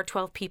that there are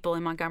 12 people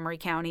in Montgomery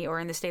County or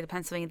in the state of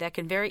Pennsylvania that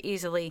can very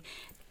easily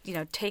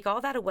take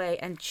all that away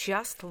and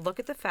just look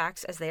at the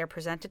facts as they are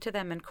presented to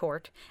them in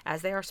court,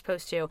 as they are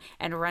supposed to,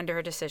 and render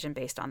a decision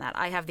based on that.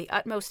 I have the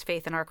utmost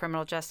faith in our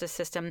criminal justice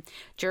system.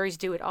 Juries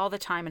do it all the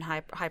time in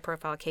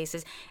high-profile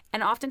cases,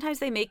 and oftentimes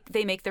they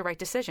make the right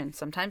decision.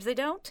 Sometimes they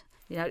don't.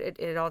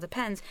 It all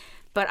depends.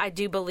 But I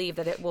do believe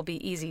that it will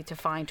be easy to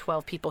find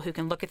 12 people who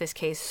can look at this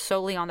case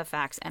solely on the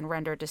facts and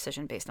render a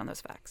decision based on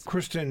those facts.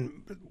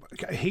 Kristen,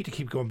 I hate to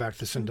keep going back to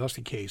the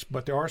Sandusky case,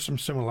 but there are some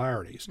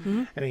similarities.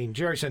 Mm-hmm. I mean,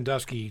 Jerry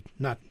Sandusky,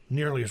 not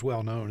nearly as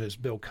well known as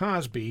Bill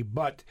Cosby,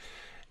 but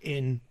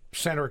in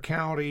Center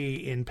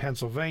County, in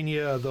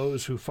Pennsylvania,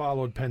 those who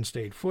followed Penn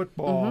State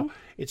football,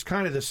 it's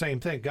kind of the same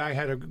thing. Guy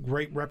had a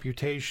great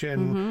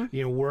reputation,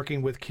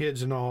 working with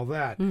kids and all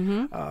that.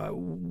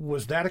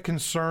 Was that a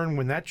concern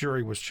when that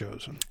jury was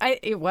chosen?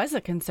 It was a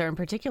concern,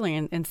 particularly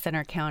in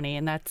Center County,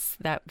 and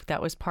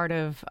that was part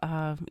of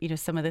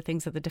some of the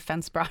things that the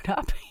defense brought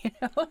up.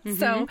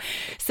 So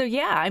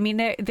yeah, I mean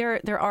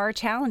there are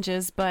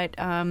challenges, but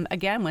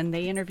again, when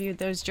they interviewed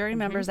those jury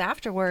members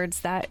afterwards,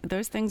 that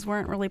those things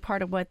weren't really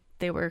part of what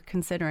they were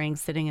considering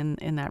sitting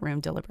in that room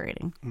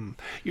deliberating.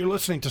 You're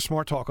listening to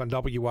Smart Talk on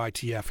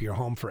WITF, your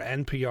home for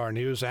NPR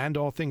News and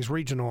all things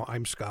regional.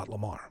 I'm Scott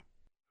Lamar.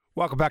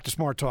 Welcome back to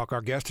Smart Talk.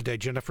 Our guest today,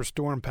 Jennifer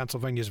Storm,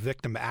 Pennsylvania's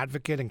victim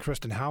advocate, and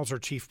Kristen Hauser,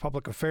 Chief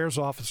Public Affairs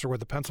Officer with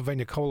the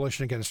Pennsylvania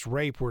Coalition Against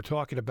Rape. We're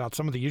talking about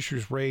some of the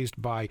issues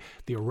raised by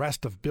the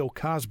arrest of Bill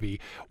Cosby.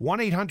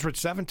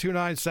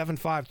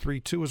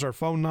 1-800-729-7532 is our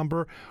phone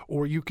number,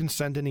 or you can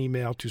send an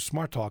email to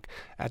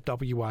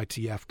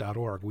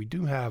smarttalk@witf.org. We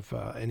do have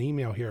an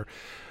email here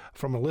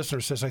from a listener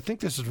who says, I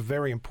think this is a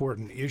very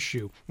important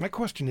issue. My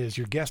question is,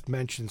 your guest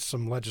mentioned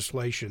some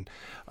legislation.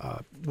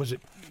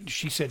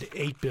 She said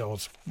 8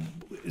 bills.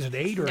 Is it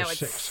 8 or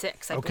 6? No, it's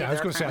 6. Okay, I was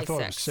going to say, I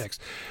thought it was 6.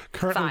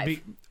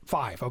 Currently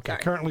 5. Okay,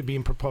 sorry. Currently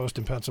being proposed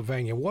in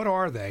Pennsylvania. What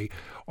are they?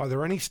 Are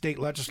there any state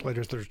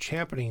legislators that are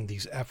championing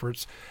these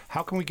efforts?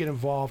 How can we get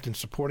involved in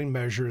supporting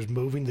measures,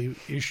 moving the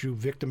issue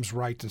victims'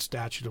 rights and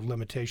statute of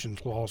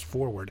limitations laws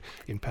forward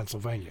in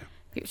Pennsylvania?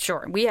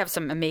 Sure. We have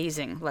some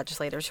amazing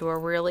legislators who are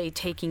really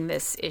taking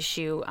this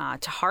issue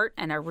to heart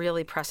and are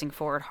really pressing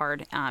forward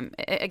hard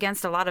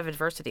against a lot of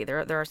adversity.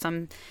 There are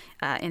some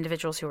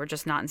individuals who are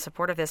just not in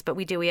support of this, but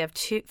we have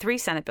 3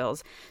 Senate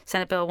bills,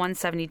 Senate Bill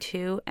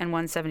 172 and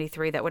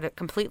 173, that would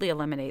completely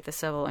eliminate the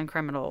civil and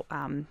criminal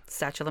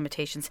statute of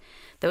limitations.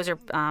 Those are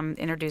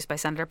introduced by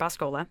Senator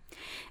Boscola.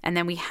 And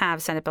then we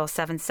have Senate Bill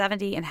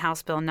 770 and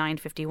House Bill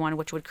 951,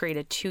 which would create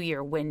a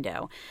 2-year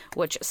window,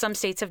 which some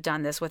states have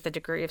done this with a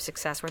degree of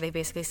success, where they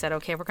basically said,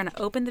 okay, we're going to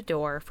open the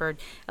door for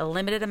a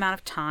limited amount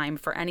of time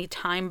for any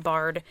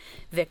time-barred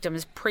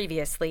victims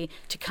previously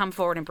to come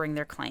forward and bring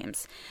their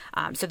claims.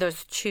 So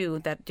those 2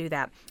 that do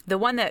that. The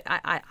one that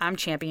I'm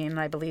championing, and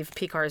I believe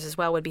PCARS as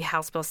well, would be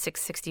House Bill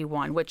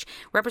 661, which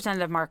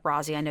Representative Mark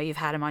Rossi, I know you've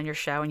had him on your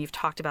show and you've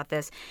talked about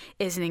this,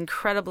 is an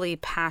incredibly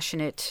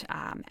passionate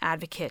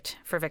advocate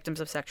for victims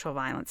of sexual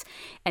violence.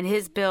 And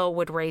his bill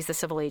would raise the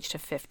civil age to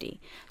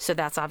 50. So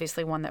that's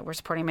obviously one that we're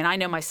supporting. I mean, I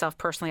know myself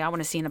personally, I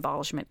want to see an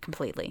abolishment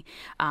completely.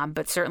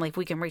 But certainly if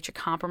we can reach a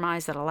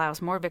compromise that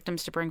allows more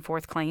victims to bring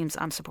forth claims,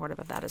 I'm supportive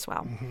of that as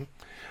well.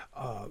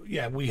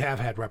 We have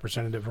had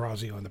Representative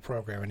Rossi on the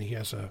program, and he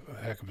has a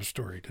heck of a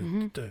story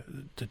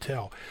to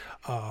tell.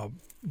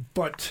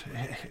 But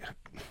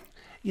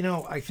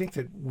I think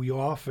that we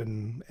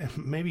often,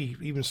 and maybe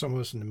even some of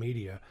us in the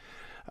media,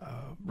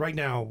 right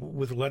now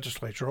with the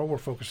legislature, all we're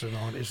focusing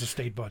on is the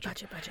state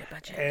budget.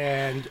 Budget.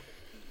 And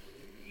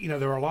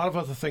there are a lot of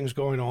other things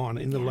going on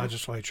in the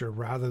legislature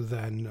rather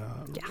than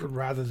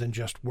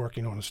just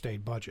working on a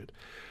state budget.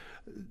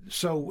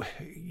 So,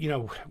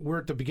 we're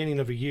at the beginning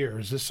of a year.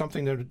 Is this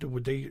something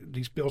that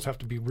these bills have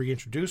to be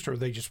reintroduced, or are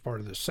they just part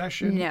of this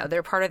session? No,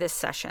 they're part of this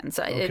session.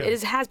 So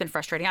it has been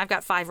frustrating. I've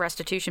got 5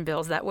 restitution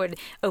bills that would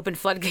open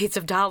floodgates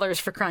of dollars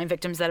for crime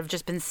victims that have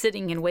just been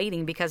sitting and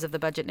waiting because of the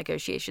budget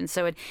negotiations.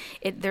 So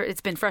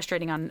it's been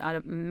frustrating on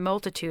a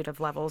multitude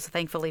of levels.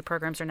 Thankfully,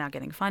 programs are now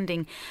getting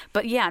funding.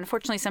 But yeah,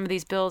 unfortunately, some of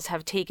these bills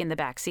have taken the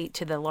backseat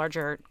to the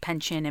larger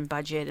pension and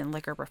budget and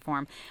liquor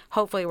reform.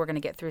 Hopefully, we're going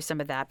to get through some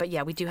of that. But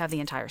yeah, we do have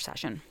the entire session.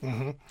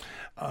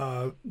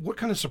 What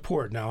kind of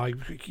support? Now, I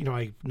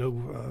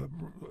know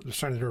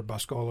Senator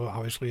Boscolo,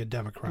 obviously a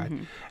Democrat.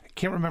 I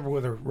can't remember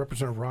whether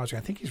Representative Rossi,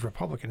 I think he's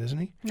Republican, isn't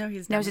he? No,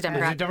 he's a Democrat.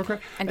 Is he a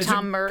Democrat? And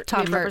Tom Mert,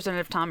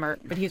 Representative Tom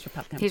Mert. But he's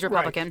Republican. He's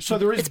Republican. Right. So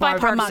there is it's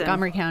bipartisan.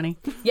 Montgomery County.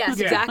 Yes,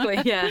 exactly.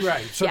 Yeah.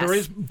 Right. So there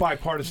is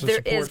bipartisan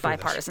support. There is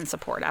bipartisan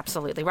support,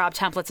 absolutely. Rob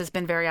Templitz has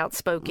been very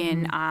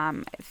outspoken.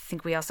 I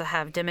think we also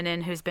have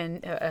Dimmonen, who's been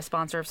a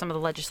sponsor of some of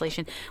the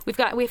legislation.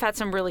 We've had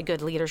some really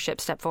good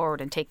leadership step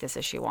forward and take this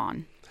issue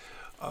on.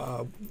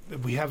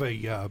 We have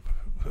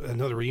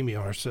another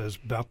emailer says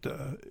about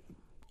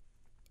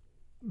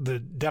the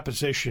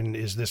deposition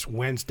is this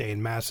Wednesday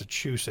in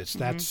Massachusetts.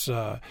 That's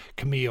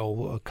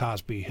Camille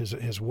Cosby,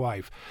 his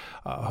wife.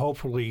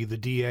 Hopefully the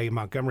DA in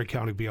Montgomery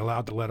County will be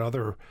allowed to let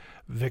other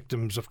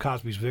victims of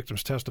Cosby's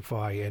victims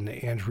testify in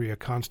Andrea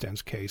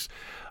Constand's case.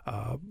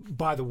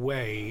 By the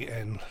way,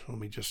 and let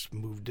me just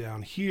move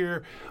down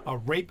here, a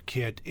rape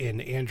kit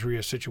in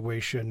Andrea's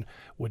situation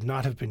would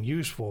not have been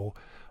useful.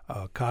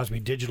 Cosby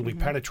digitally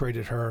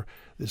penetrated her.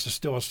 This is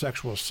still a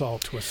sexual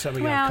assault to a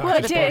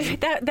semi-unconscious person.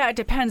 That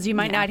depends. You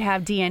might not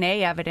have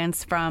DNA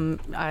evidence from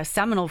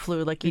seminal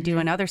fluid like you do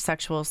in other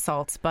sexual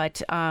assaults,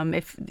 but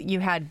if you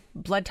had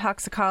blood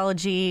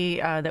toxicology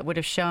that would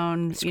have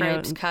shown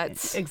scrapes,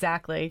 cuts,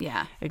 exactly,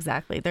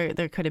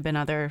 there could have been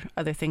other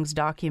things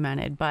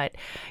documented. But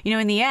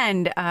in the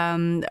end,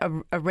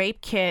 a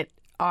rape kit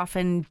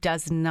often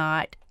does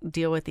not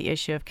deal with the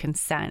issue of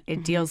consent.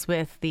 It deals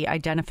with the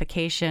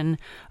identification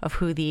of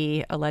who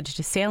the alleged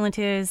assailant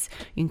is.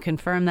 You can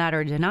confirm that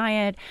or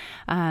deny it.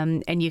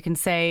 And you can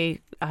say,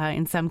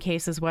 in some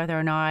cases, whether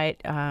or not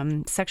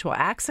sexual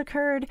acts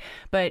occurred.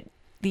 But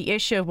the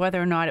issue of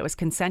whether or not it was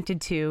consented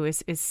to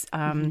is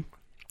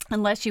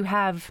unless you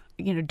have,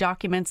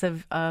 documents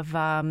of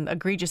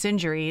egregious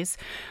injuries.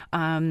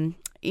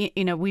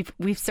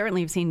 We've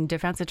certainly seen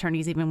defense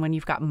attorneys, even when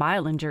you've got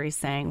mild injuries,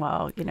 saying,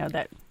 well,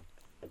 that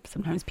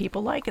sometimes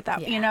people like it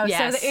that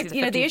Yes, so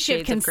the issue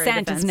of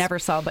consent is never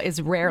solved, but is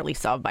rarely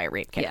solved by a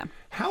rape kit. Yeah.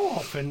 How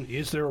often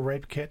is there a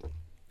rape kit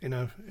in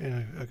a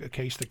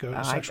case that goes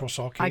a sexual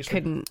assault case?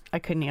 I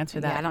couldn't answer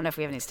that. Yeah, I don't know if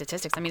we have any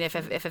statistics. I mean,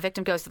 if a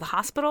victim goes to the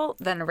hospital,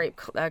 then a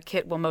rape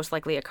kit will most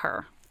likely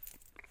occur.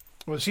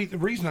 Well, see, the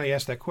reason I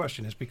asked that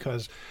question is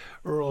because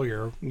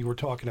earlier you were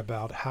talking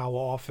about how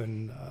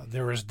often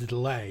there is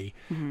delay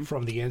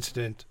from the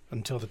incident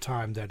until the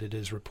time that it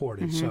is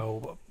reported.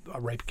 So a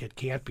rape kit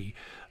can't be,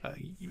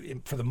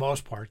 for the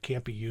most part,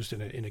 can't be used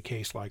in a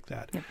case like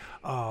that. Yep.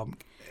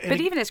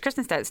 But even as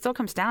Kristen said, it still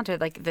comes down to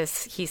like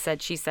this he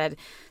said, she said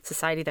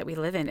society that we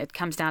live in. It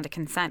comes down to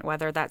consent,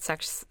 whether that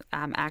sex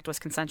act was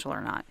consensual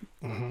or not.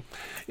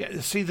 Yeah,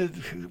 see,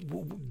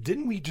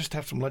 didn't we just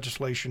have some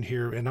legislation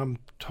here? And I'm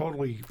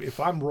totally, if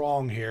I'm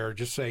wrong here,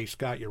 just say,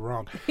 Scott, you're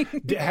wrong.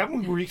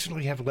 Haven't we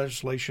recently have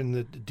legislation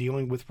that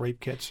dealing with rape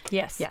kits?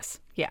 Yes.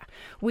 Yeah,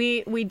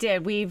 we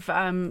did. We've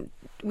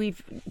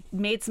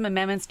made some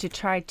amendments to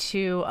try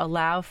to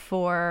allow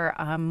for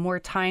more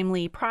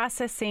timely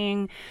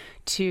processing,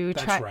 to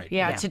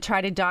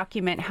try to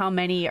document how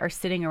many are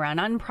sitting around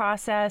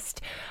unprocessed,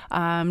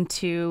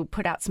 to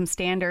put out some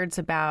standards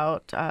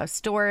about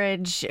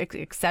storage,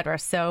 et cetera.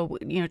 So,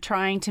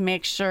 trying to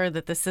make sure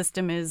that the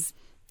system is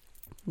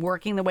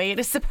working the way it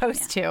is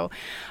supposed to.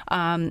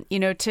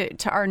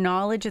 To our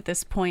knowledge at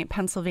this point,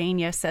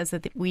 Pennsylvania says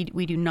that we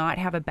do not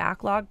have a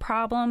backlog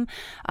problem,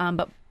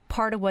 but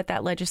part of what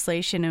that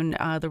legislation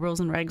and the rules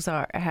and regs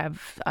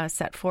have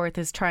set forth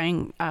is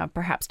trying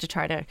perhaps to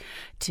try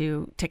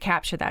to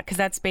capture that, because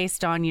that's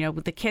based on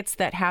the kits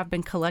that have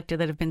been collected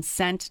that have been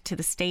sent to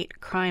the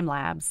state crime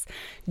labs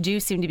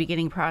do seem to be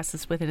getting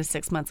processed within a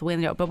 6-month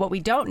window. But what we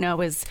don't know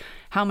is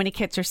how many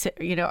kits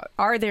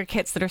are there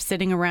kits that are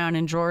sitting around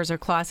in drawers or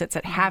closets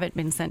that haven't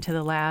been sent to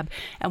the lab,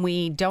 and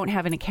we don't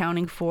have an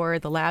accounting for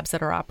the labs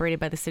that are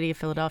operated by the city of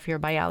Philadelphia or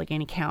by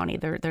Allegheny County.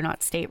 They're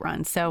not state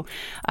run, so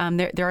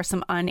there are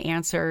some unanswered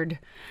unanswered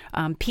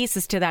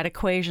pieces to that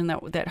equation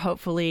that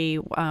hopefully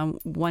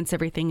once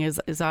everything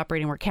is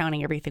operating, we're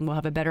counting everything, we'll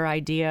have a better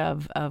idea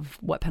of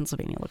what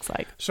Pennsylvania looks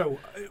like. So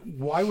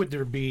why would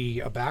there be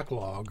a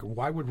backlog?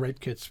 Why would rape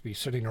kits be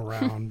sitting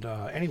around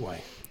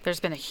anyway? There's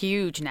been a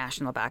huge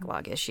national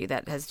backlog issue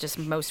that has just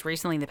most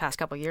recently in the past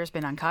couple of years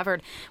been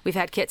uncovered. We've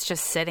had kits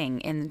just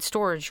sitting in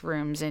storage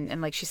rooms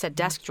and like she said,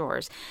 desk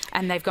drawers,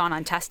 and they've gone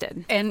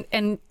untested.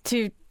 And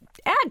to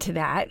add to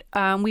that,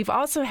 we've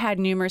also had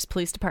numerous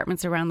police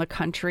departments around the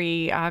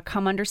country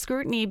come under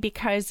scrutiny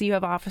because you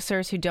have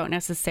officers who don't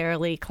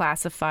necessarily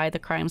classify the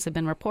crimes that have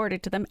been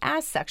reported to them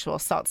as sexual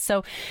assault.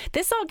 So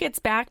this all gets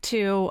back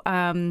to,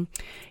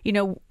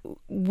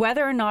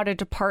 whether or not a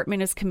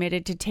department is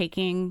committed to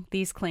taking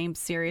these claims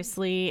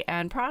seriously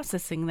and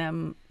processing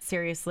them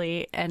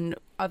seriously, and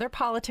other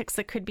politics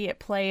that could be at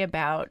play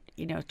about,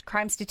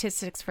 crime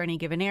statistics for any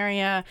given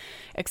area,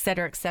 et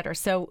cetera, et cetera.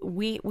 So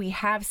we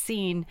have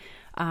seen,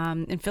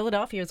 and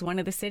Philadelphia is one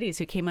of the cities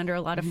who came under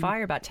a lot of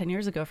fire about 10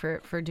 years ago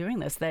for doing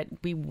this, that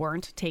we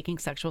weren't taking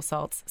sexual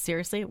assaults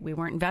seriously. We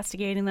weren't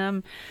investigating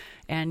them.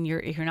 And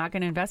if you're not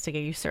going to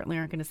investigate, you certainly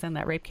aren't going to send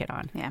that rape kit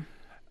on. Yeah.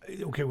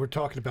 Okay, we're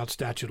talking about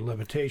statute of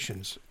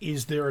limitations.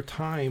 Is there a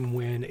time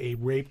when a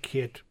rape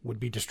kit would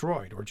be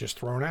destroyed or just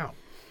thrown out?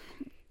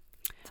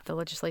 The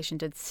legislation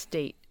did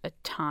state a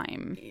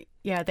time.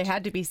 Yeah, they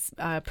had to be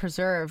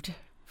preserved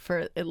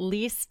for at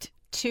least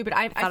 2, but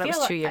I thought it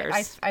was 2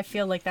 years. I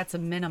feel like that's a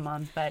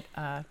minimum, but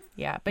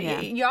yeah. But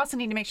yeah. You also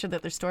need to make sure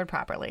that they're stored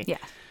properly. Yeah.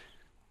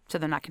 So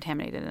they're not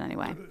contaminated in any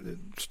way.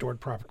 Stored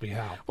properly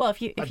how? Well,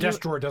 if a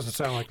desk drawer doesn't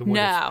sound like the way.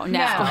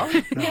 No.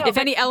 If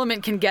any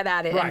element can get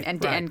at it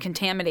and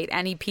contaminate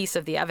any piece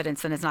of the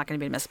evidence, then it's not going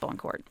to be admissible in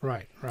court.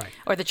 Right.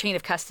 Or the chain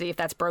of custody, if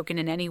that's broken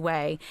in any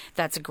way,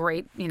 that's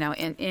great,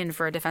 in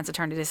for a defense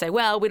attorney to say,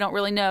 well, we don't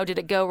really know. Did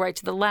it go right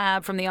to the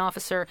lab from the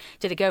officer?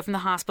 Did it go from the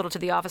hospital to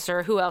the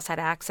officer? Who else had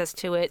access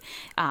to it?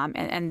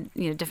 And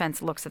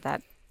defense looks at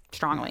that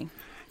strongly.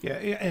 Yeah,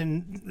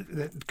 and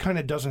that kind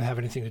of doesn't have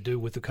anything to do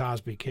with the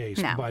Cosby case.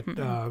 No. But,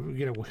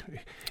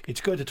 it's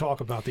good to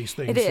talk about these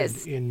things It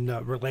is. in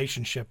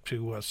relationship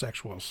to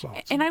sexual assault.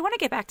 And I want to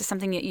get back to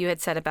something that you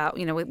had said about,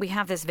 we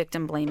have this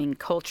victim blaming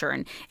culture.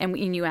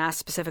 And you asked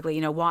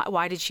specifically,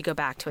 why did she go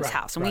back to his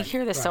house? And we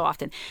hear this so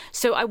often.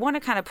 So I want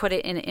to kind of put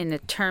it in the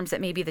terms that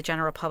maybe the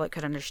general public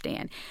could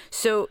understand.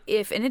 So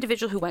if an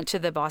individual who went to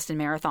the Boston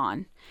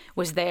Marathon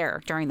was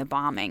there during the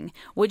bombing,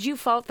 would you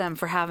fault them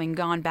for having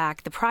gone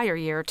back the prior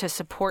year to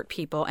support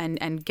people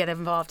and get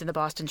involved in the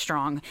Boston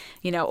Strong?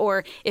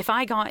 Or if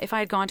I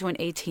had gone to an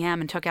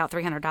ATM and took out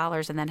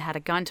 $300 and then had a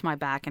gun to my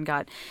back and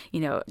got,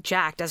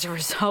 jacked as a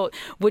result,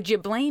 would you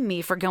blame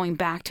me for going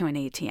back to an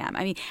ATM?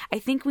 I mean, I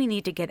think we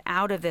need to get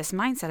out of this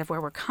mindset of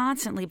where we're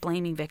constantly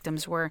blaming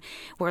victims. We're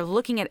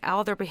looking at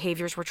all their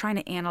behaviors. We're trying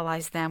to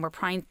analyze them. We're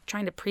trying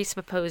to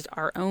presuppose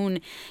our own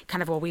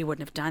kind of, well, we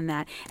wouldn't have done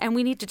that. And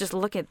we need to just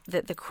look at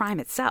the crime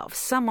itself.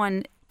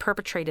 Someone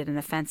perpetrated an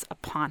offense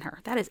upon her.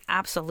 That is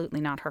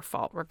absolutely not her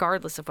fault,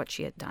 regardless of what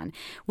she had done.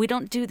 We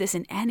don't do this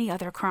in any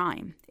other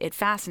crime. It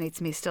fascinates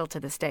me still to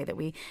this day that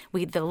we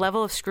the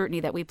level of scrutiny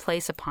that we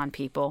place upon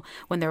people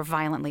when they're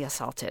violently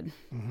assaulted.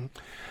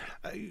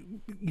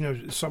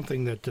 Mm-hmm.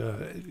 Something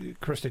that,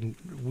 Kristen,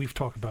 we've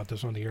talked about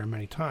this on the air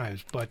many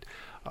times, but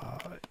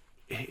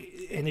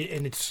and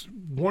it's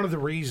one of the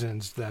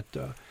reasons that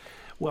there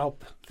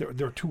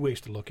are 2 ways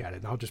to look at it,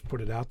 and I'll just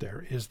put it out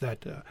there, is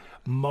that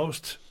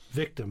most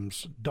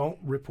victims don't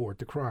report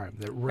the crime,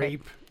 that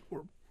rape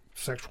or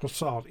sexual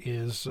assault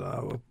is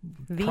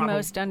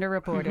most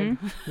underreported.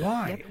 Mm-hmm.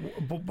 Why?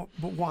 Yep.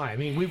 But why? I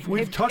mean,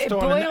 we've touched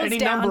on any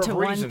number of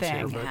reasons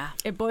here. But... Yeah.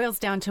 It boils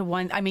down to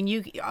one. I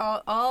mean,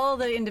 all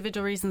the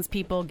individual reasons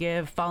people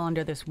give fall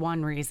under this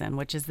one reason,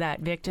 which is that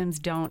victims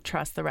don't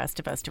trust the rest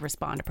of us to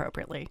respond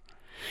appropriately.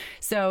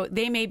 So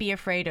they may be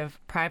afraid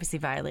of privacy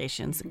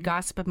violations,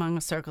 gossip among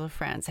a circle of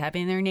friends,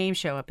 having their name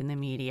show up in the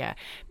media,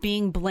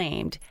 being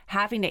blamed,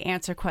 having to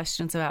answer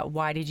questions about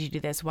why did you do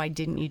this, why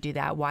didn't you do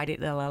that, why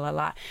did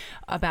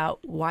about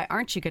why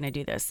aren't you going to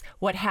do this,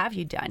 what have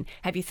you done,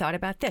 have you thought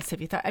about this,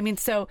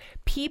 so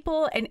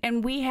people,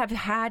 and we have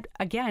had,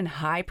 again,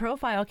 high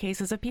profile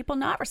cases of people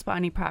not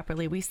responding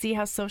properly. We see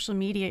how social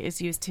media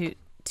is used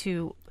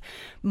to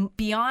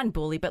beyond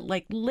bully, but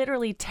like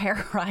literally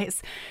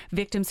terrorize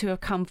victims who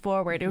have come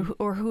forward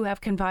or who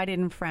have confided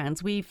in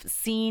friends. We've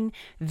seen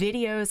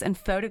videos and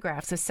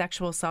photographs of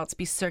sexual assaults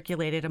be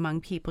circulated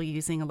among people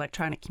using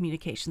electronic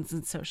communications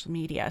and social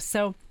media.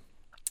 So,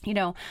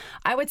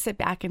 I would sit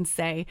back and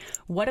say,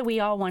 what do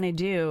we all want to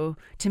do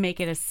to make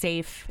it a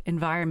safe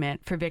environment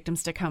for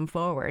victims to come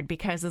forward?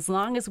 Because as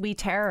long as we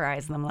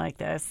terrorize them like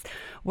this,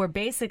 we're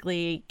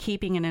basically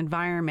keeping an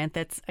environment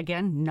that's,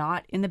 again,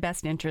 not in the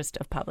best interest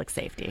of public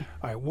safety.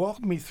 All right,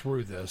 walk me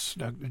through this.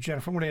 Now,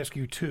 Jennifer, I'm going to ask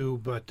you too,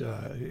 but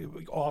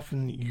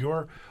often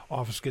your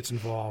office gets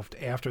involved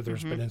after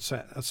there's been a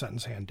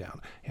sentence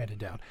handed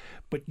down.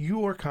 But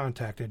you are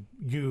contacted,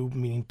 you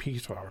meaning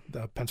PSAR,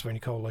 the Pennsylvania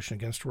Coalition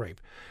Against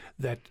Rape,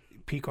 that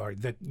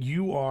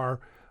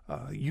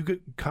you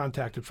get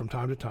contacted from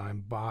time to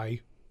time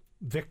by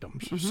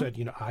victims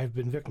said, I've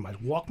been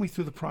victimized. Walk me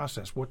through the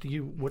process. What do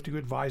you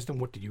advise them?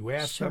 What do you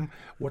ask them?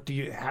 How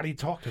do you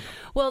talk to them?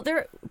 Well,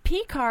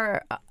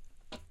 PCAR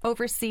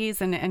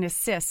oversees and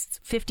assists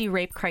 50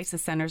 rape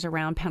crisis centers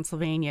around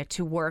Pennsylvania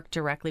to work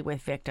directly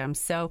with victims.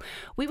 So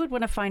we would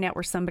want to find out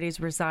where somebody's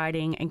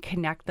residing and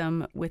connect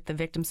them with the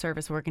victim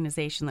service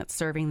organization that's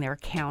serving their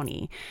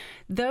county.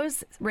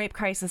 Those rape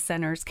crisis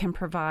centers can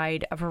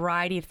provide a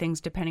variety of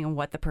things depending on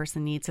what the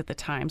person needs at the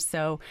time.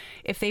 So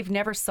if they've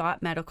never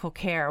sought medical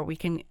care, we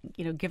can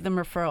give them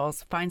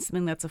referrals, find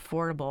something that's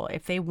affordable.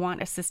 If they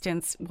want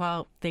assistance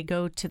while they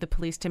go to the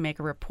police to make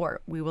a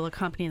report, we will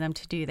accompany them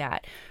to do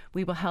that.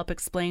 We will help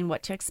explain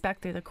what to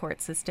expect through the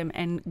court system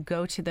and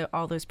go to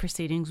all those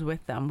proceedings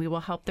with them. We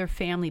will help their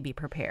family be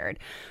prepared.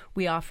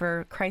 We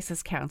offer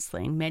crisis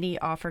counseling. Many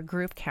offer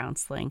group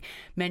counseling.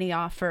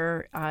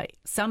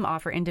 Some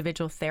offer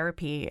individual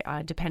therapy,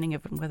 depending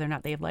on whether or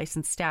not they have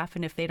licensed staff.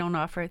 And if they don't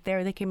offer it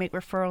there, they can make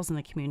referrals in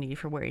the community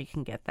for where you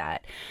can get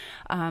that.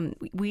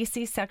 We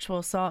see sexual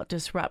assault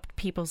disrupt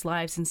people's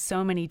lives in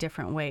so many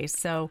different ways.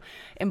 So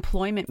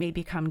employment may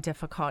become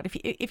difficult.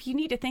 If you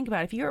need to think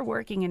about it, if you're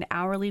working an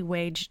hourly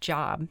wage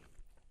job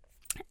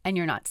and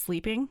you're not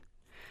sleeping,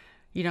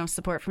 you don't have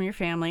support from your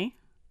family,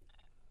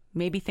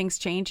 maybe things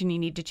change and you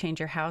need to change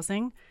your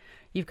housing,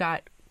 you've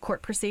got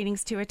court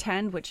proceedings to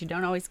attend, which you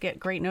don't always get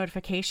great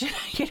notification.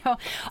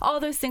 All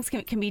those things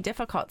can be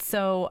difficult.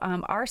 So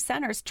our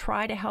centers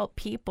try to help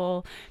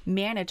people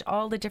manage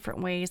all the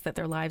different ways that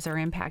their lives are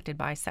impacted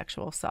by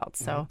sexual assault.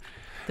 So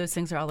those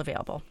things are all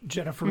available.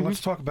 Jennifer,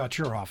 let's talk about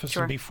your office.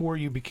 Sure. And before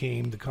you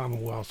became the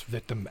Commonwealth's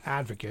victim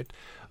advocate,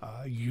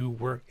 you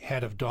were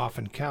head of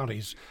Dauphin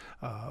County's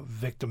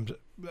victim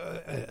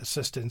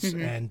assistance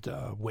and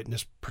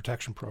witness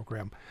protection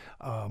program.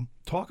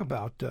 Talk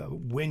about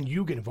when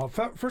you get involved.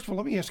 First of all,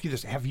 let me ask you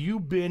this. Have you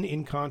been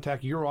in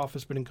contact, your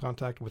office been in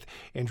contact with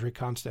Andrea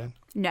Constand?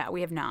 No,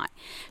 we have not.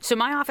 So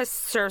my office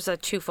serves a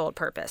twofold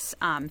purpose.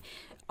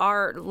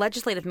 Our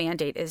legislative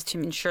mandate is to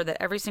ensure that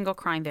every single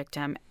crime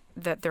victim,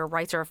 that their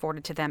rights are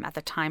afforded to them at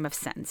the time of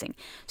sentencing.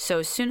 So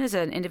as soon as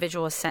an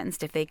individual is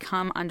sentenced, if they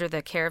come under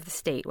the care of the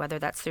state, whether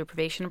that's through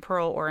probation and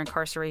parole or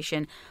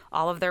incarceration,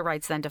 all of their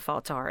rights then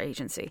default to our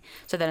agency.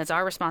 So then it's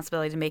our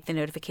responsibility to make the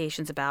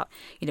notifications about,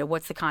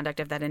 what's the conduct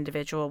of that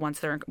individual when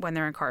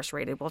they're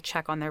incarcerated. We'll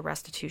check on their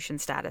restitution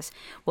status.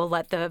 We'll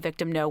let the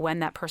victim know when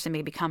that person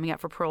may be coming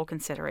up for parole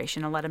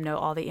consideration and let them know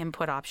all the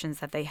input options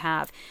that they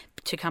have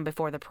to come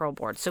before the parole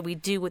board. So we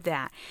do with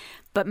that.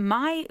 But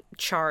my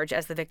charge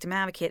as the victim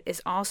advocate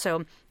is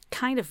also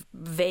kind of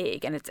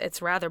vague, and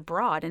it's rather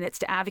broad, and it's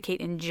to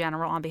advocate in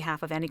general on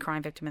behalf of any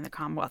crime victim in the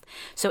Commonwealth.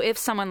 So if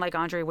someone like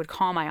Andrea would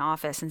call my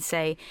office and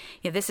say,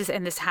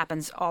 this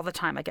happens all the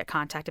time. I get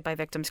contacted by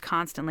victims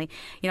constantly.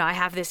 I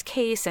have this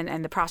case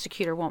and the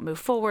prosecutor won't move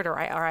forward, or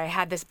I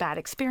had this bad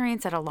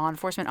experience at a law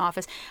enforcement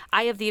office.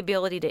 I have the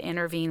ability to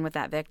intervene with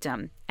that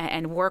victim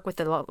and work with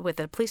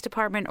the police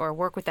department or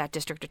work with that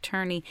district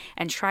attorney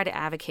and try to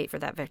advocate for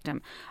that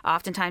victim.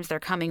 Oftentimes they're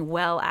coming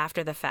well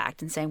after the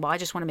fact and saying, well, I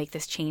just want to make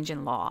this change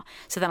in law.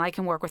 So then I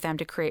can work with them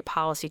to create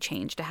policy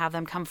change, to have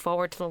them come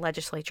forward to the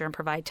legislature and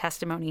provide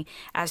testimony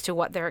as to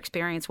what their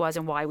experience was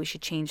and why we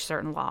should change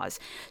certain laws.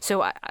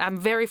 So I'm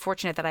very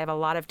fortunate that I have a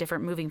lot of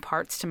different moving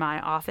parts to my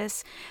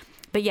office.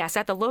 But yes,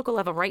 at the local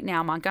level right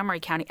now,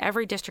 Montgomery County,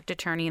 every district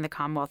attorney in the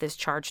Commonwealth is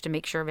charged to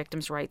make sure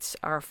victims' rights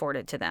are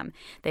afforded to them.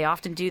 They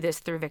often do this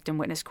through victim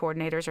witness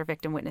coordinators or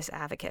victim witness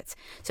advocates.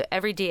 So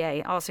every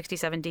DA, all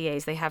 67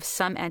 DAs, they have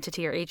some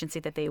entity or agency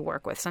that they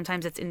work with.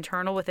 Sometimes it's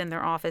internal within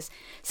their office.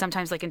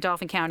 Sometimes, like in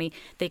Dauphin County,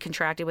 they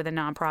contracted with a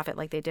nonprofit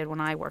like they did when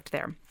I worked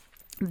there.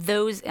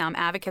 Those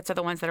advocates are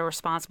the ones that are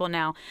responsible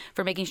now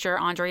for making sure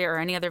Andrea or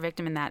any other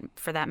victim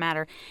for that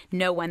matter,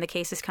 know when the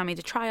case is coming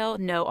to trial,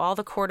 know all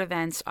the court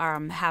events,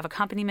 have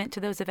accompaniment to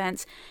those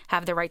events,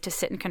 have the right to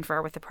sit and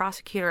confer with the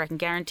prosecutor. I can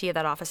guarantee you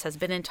that office has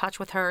been in touch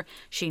with her.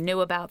 She knew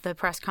about the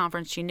press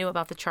conference. She knew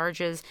about the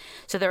charges.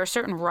 So there are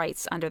certain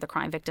rights under the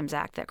Crime Victims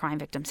Act that crime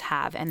victims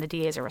have, and the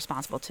DAs are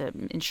responsible to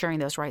ensuring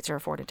those rights are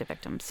afforded to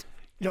victims.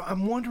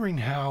 I'm wondering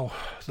how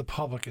the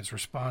public is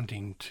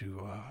responding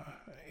to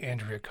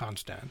Andrea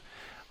Constand.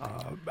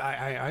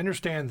 I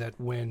understand that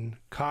when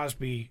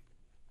Cosby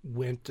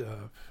went,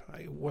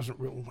 it wasn't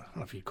real, I don't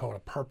know if you'd call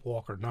it a perp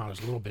walk or not, it's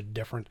a little bit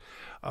different.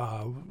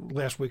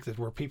 Last week there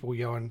were people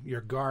yelling,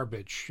 you're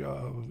garbage,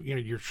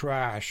 you're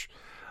trash,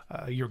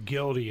 you're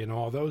guilty and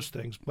all those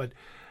things. But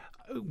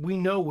we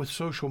know with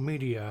social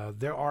media,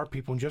 there are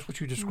people, and just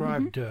what you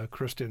described,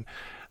 Kristen,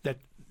 that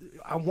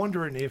I'm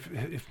wondering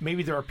if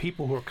maybe there are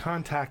people who are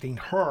contacting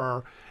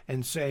her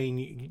and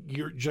saying,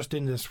 you're just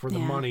in this for the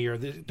money, or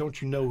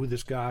don't you know who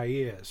this guy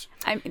is?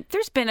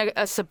 There's been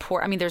a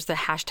support. There's the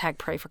hashtag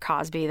Pray for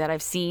Cosby that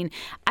I've seen.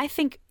 I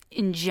think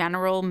in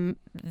general,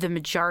 the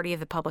majority of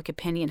the public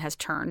opinion has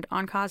turned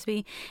on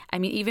Cosby. I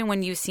mean, even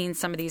when you've seen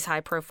some of these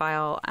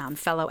high-profile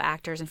fellow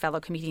actors and fellow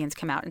comedians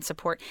come out and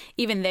support,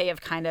 even they have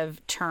kind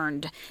of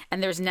turned.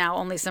 And there's now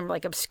only some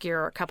like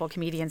obscure couple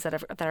comedians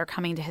that are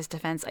coming to his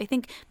defense. I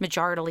think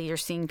majoritarily you're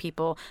seeing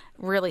people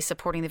really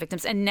supporting the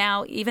victims. And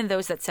now even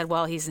those that said,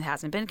 well, he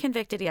hasn't been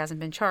convicted, he hasn't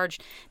been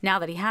charged. Now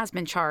that he has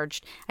been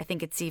charged, I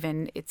think it's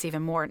even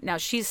more. Now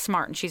she's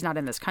smart and she's not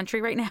in this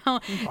country right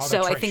now,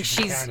 so I think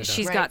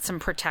she's got some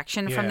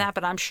protection from that,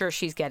 but I'm sure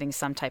she's getting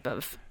some type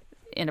of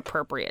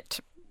inappropriate,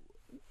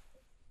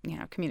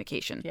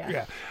 communication.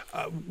 Yeah.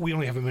 We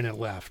only have a minute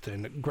left,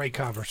 and great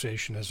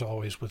conversation as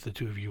always with the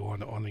two of you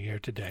on the air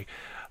today.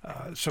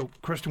 So,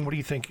 Kristen, what do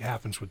you think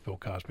happens with Bill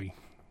Cosby?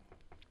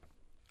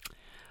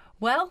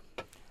 Well,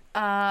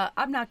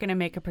 I'm not going to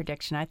make a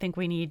prediction. I think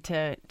we need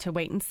to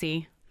wait and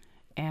see.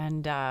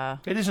 And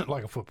it isn't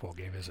like a football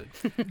game, is it?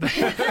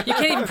 You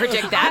can't even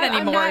predict that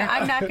anymore.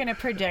 I'm not going to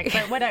predict.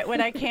 But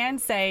what I can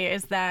say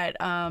is that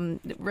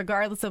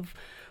regardless of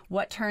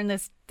what turn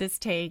this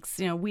takes,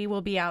 we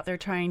will be out there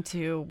trying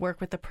to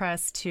work with the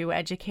press to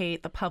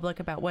educate the public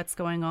about what's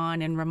going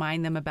on and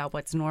remind them about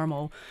what's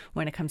normal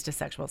when it comes to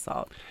sexual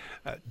assault.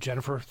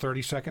 Jennifer,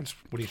 30 seconds.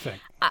 What do you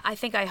think?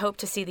 I hope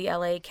to see the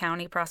L.A.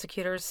 County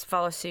prosecutors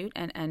follow suit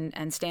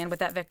and stand with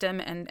that victim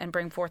and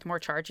bring forth more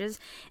charges.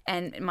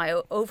 And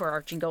my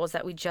overarching goal is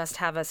that we just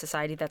have a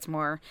society that's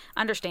more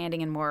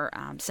understanding and more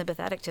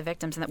sympathetic to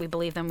victims, and that we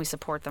believe them, we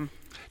support them.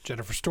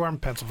 Jennifer Storm,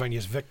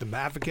 Pennsylvania's victim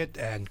advocate,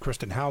 and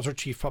Kristen Hauser,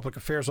 Chief Public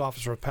Affairs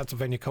Officer of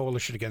Pennsylvania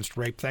Coalition Against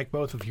Rape. Thank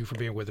both of you for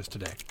being with us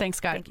today. Thanks,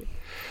 Scott. Thank you.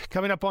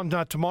 Coming up on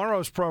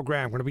tomorrow's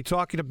program, we're going to be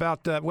talking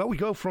about, we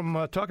go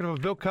from talking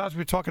about Bill Cosby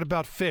to talking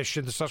about fish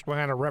in the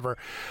Susquehanna River.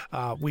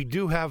 We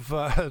do have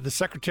the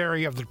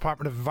Secretary of the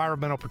Department of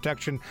Environmental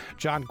Protection,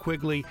 John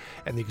Quigley,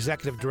 and the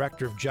Executive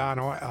Director of John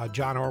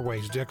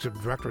Orway's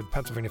Executive Director of the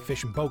Pennsylvania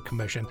Fish and Boat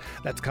Commission.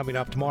 That's coming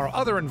up tomorrow.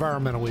 Other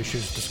environmental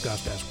issues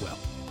discussed as well.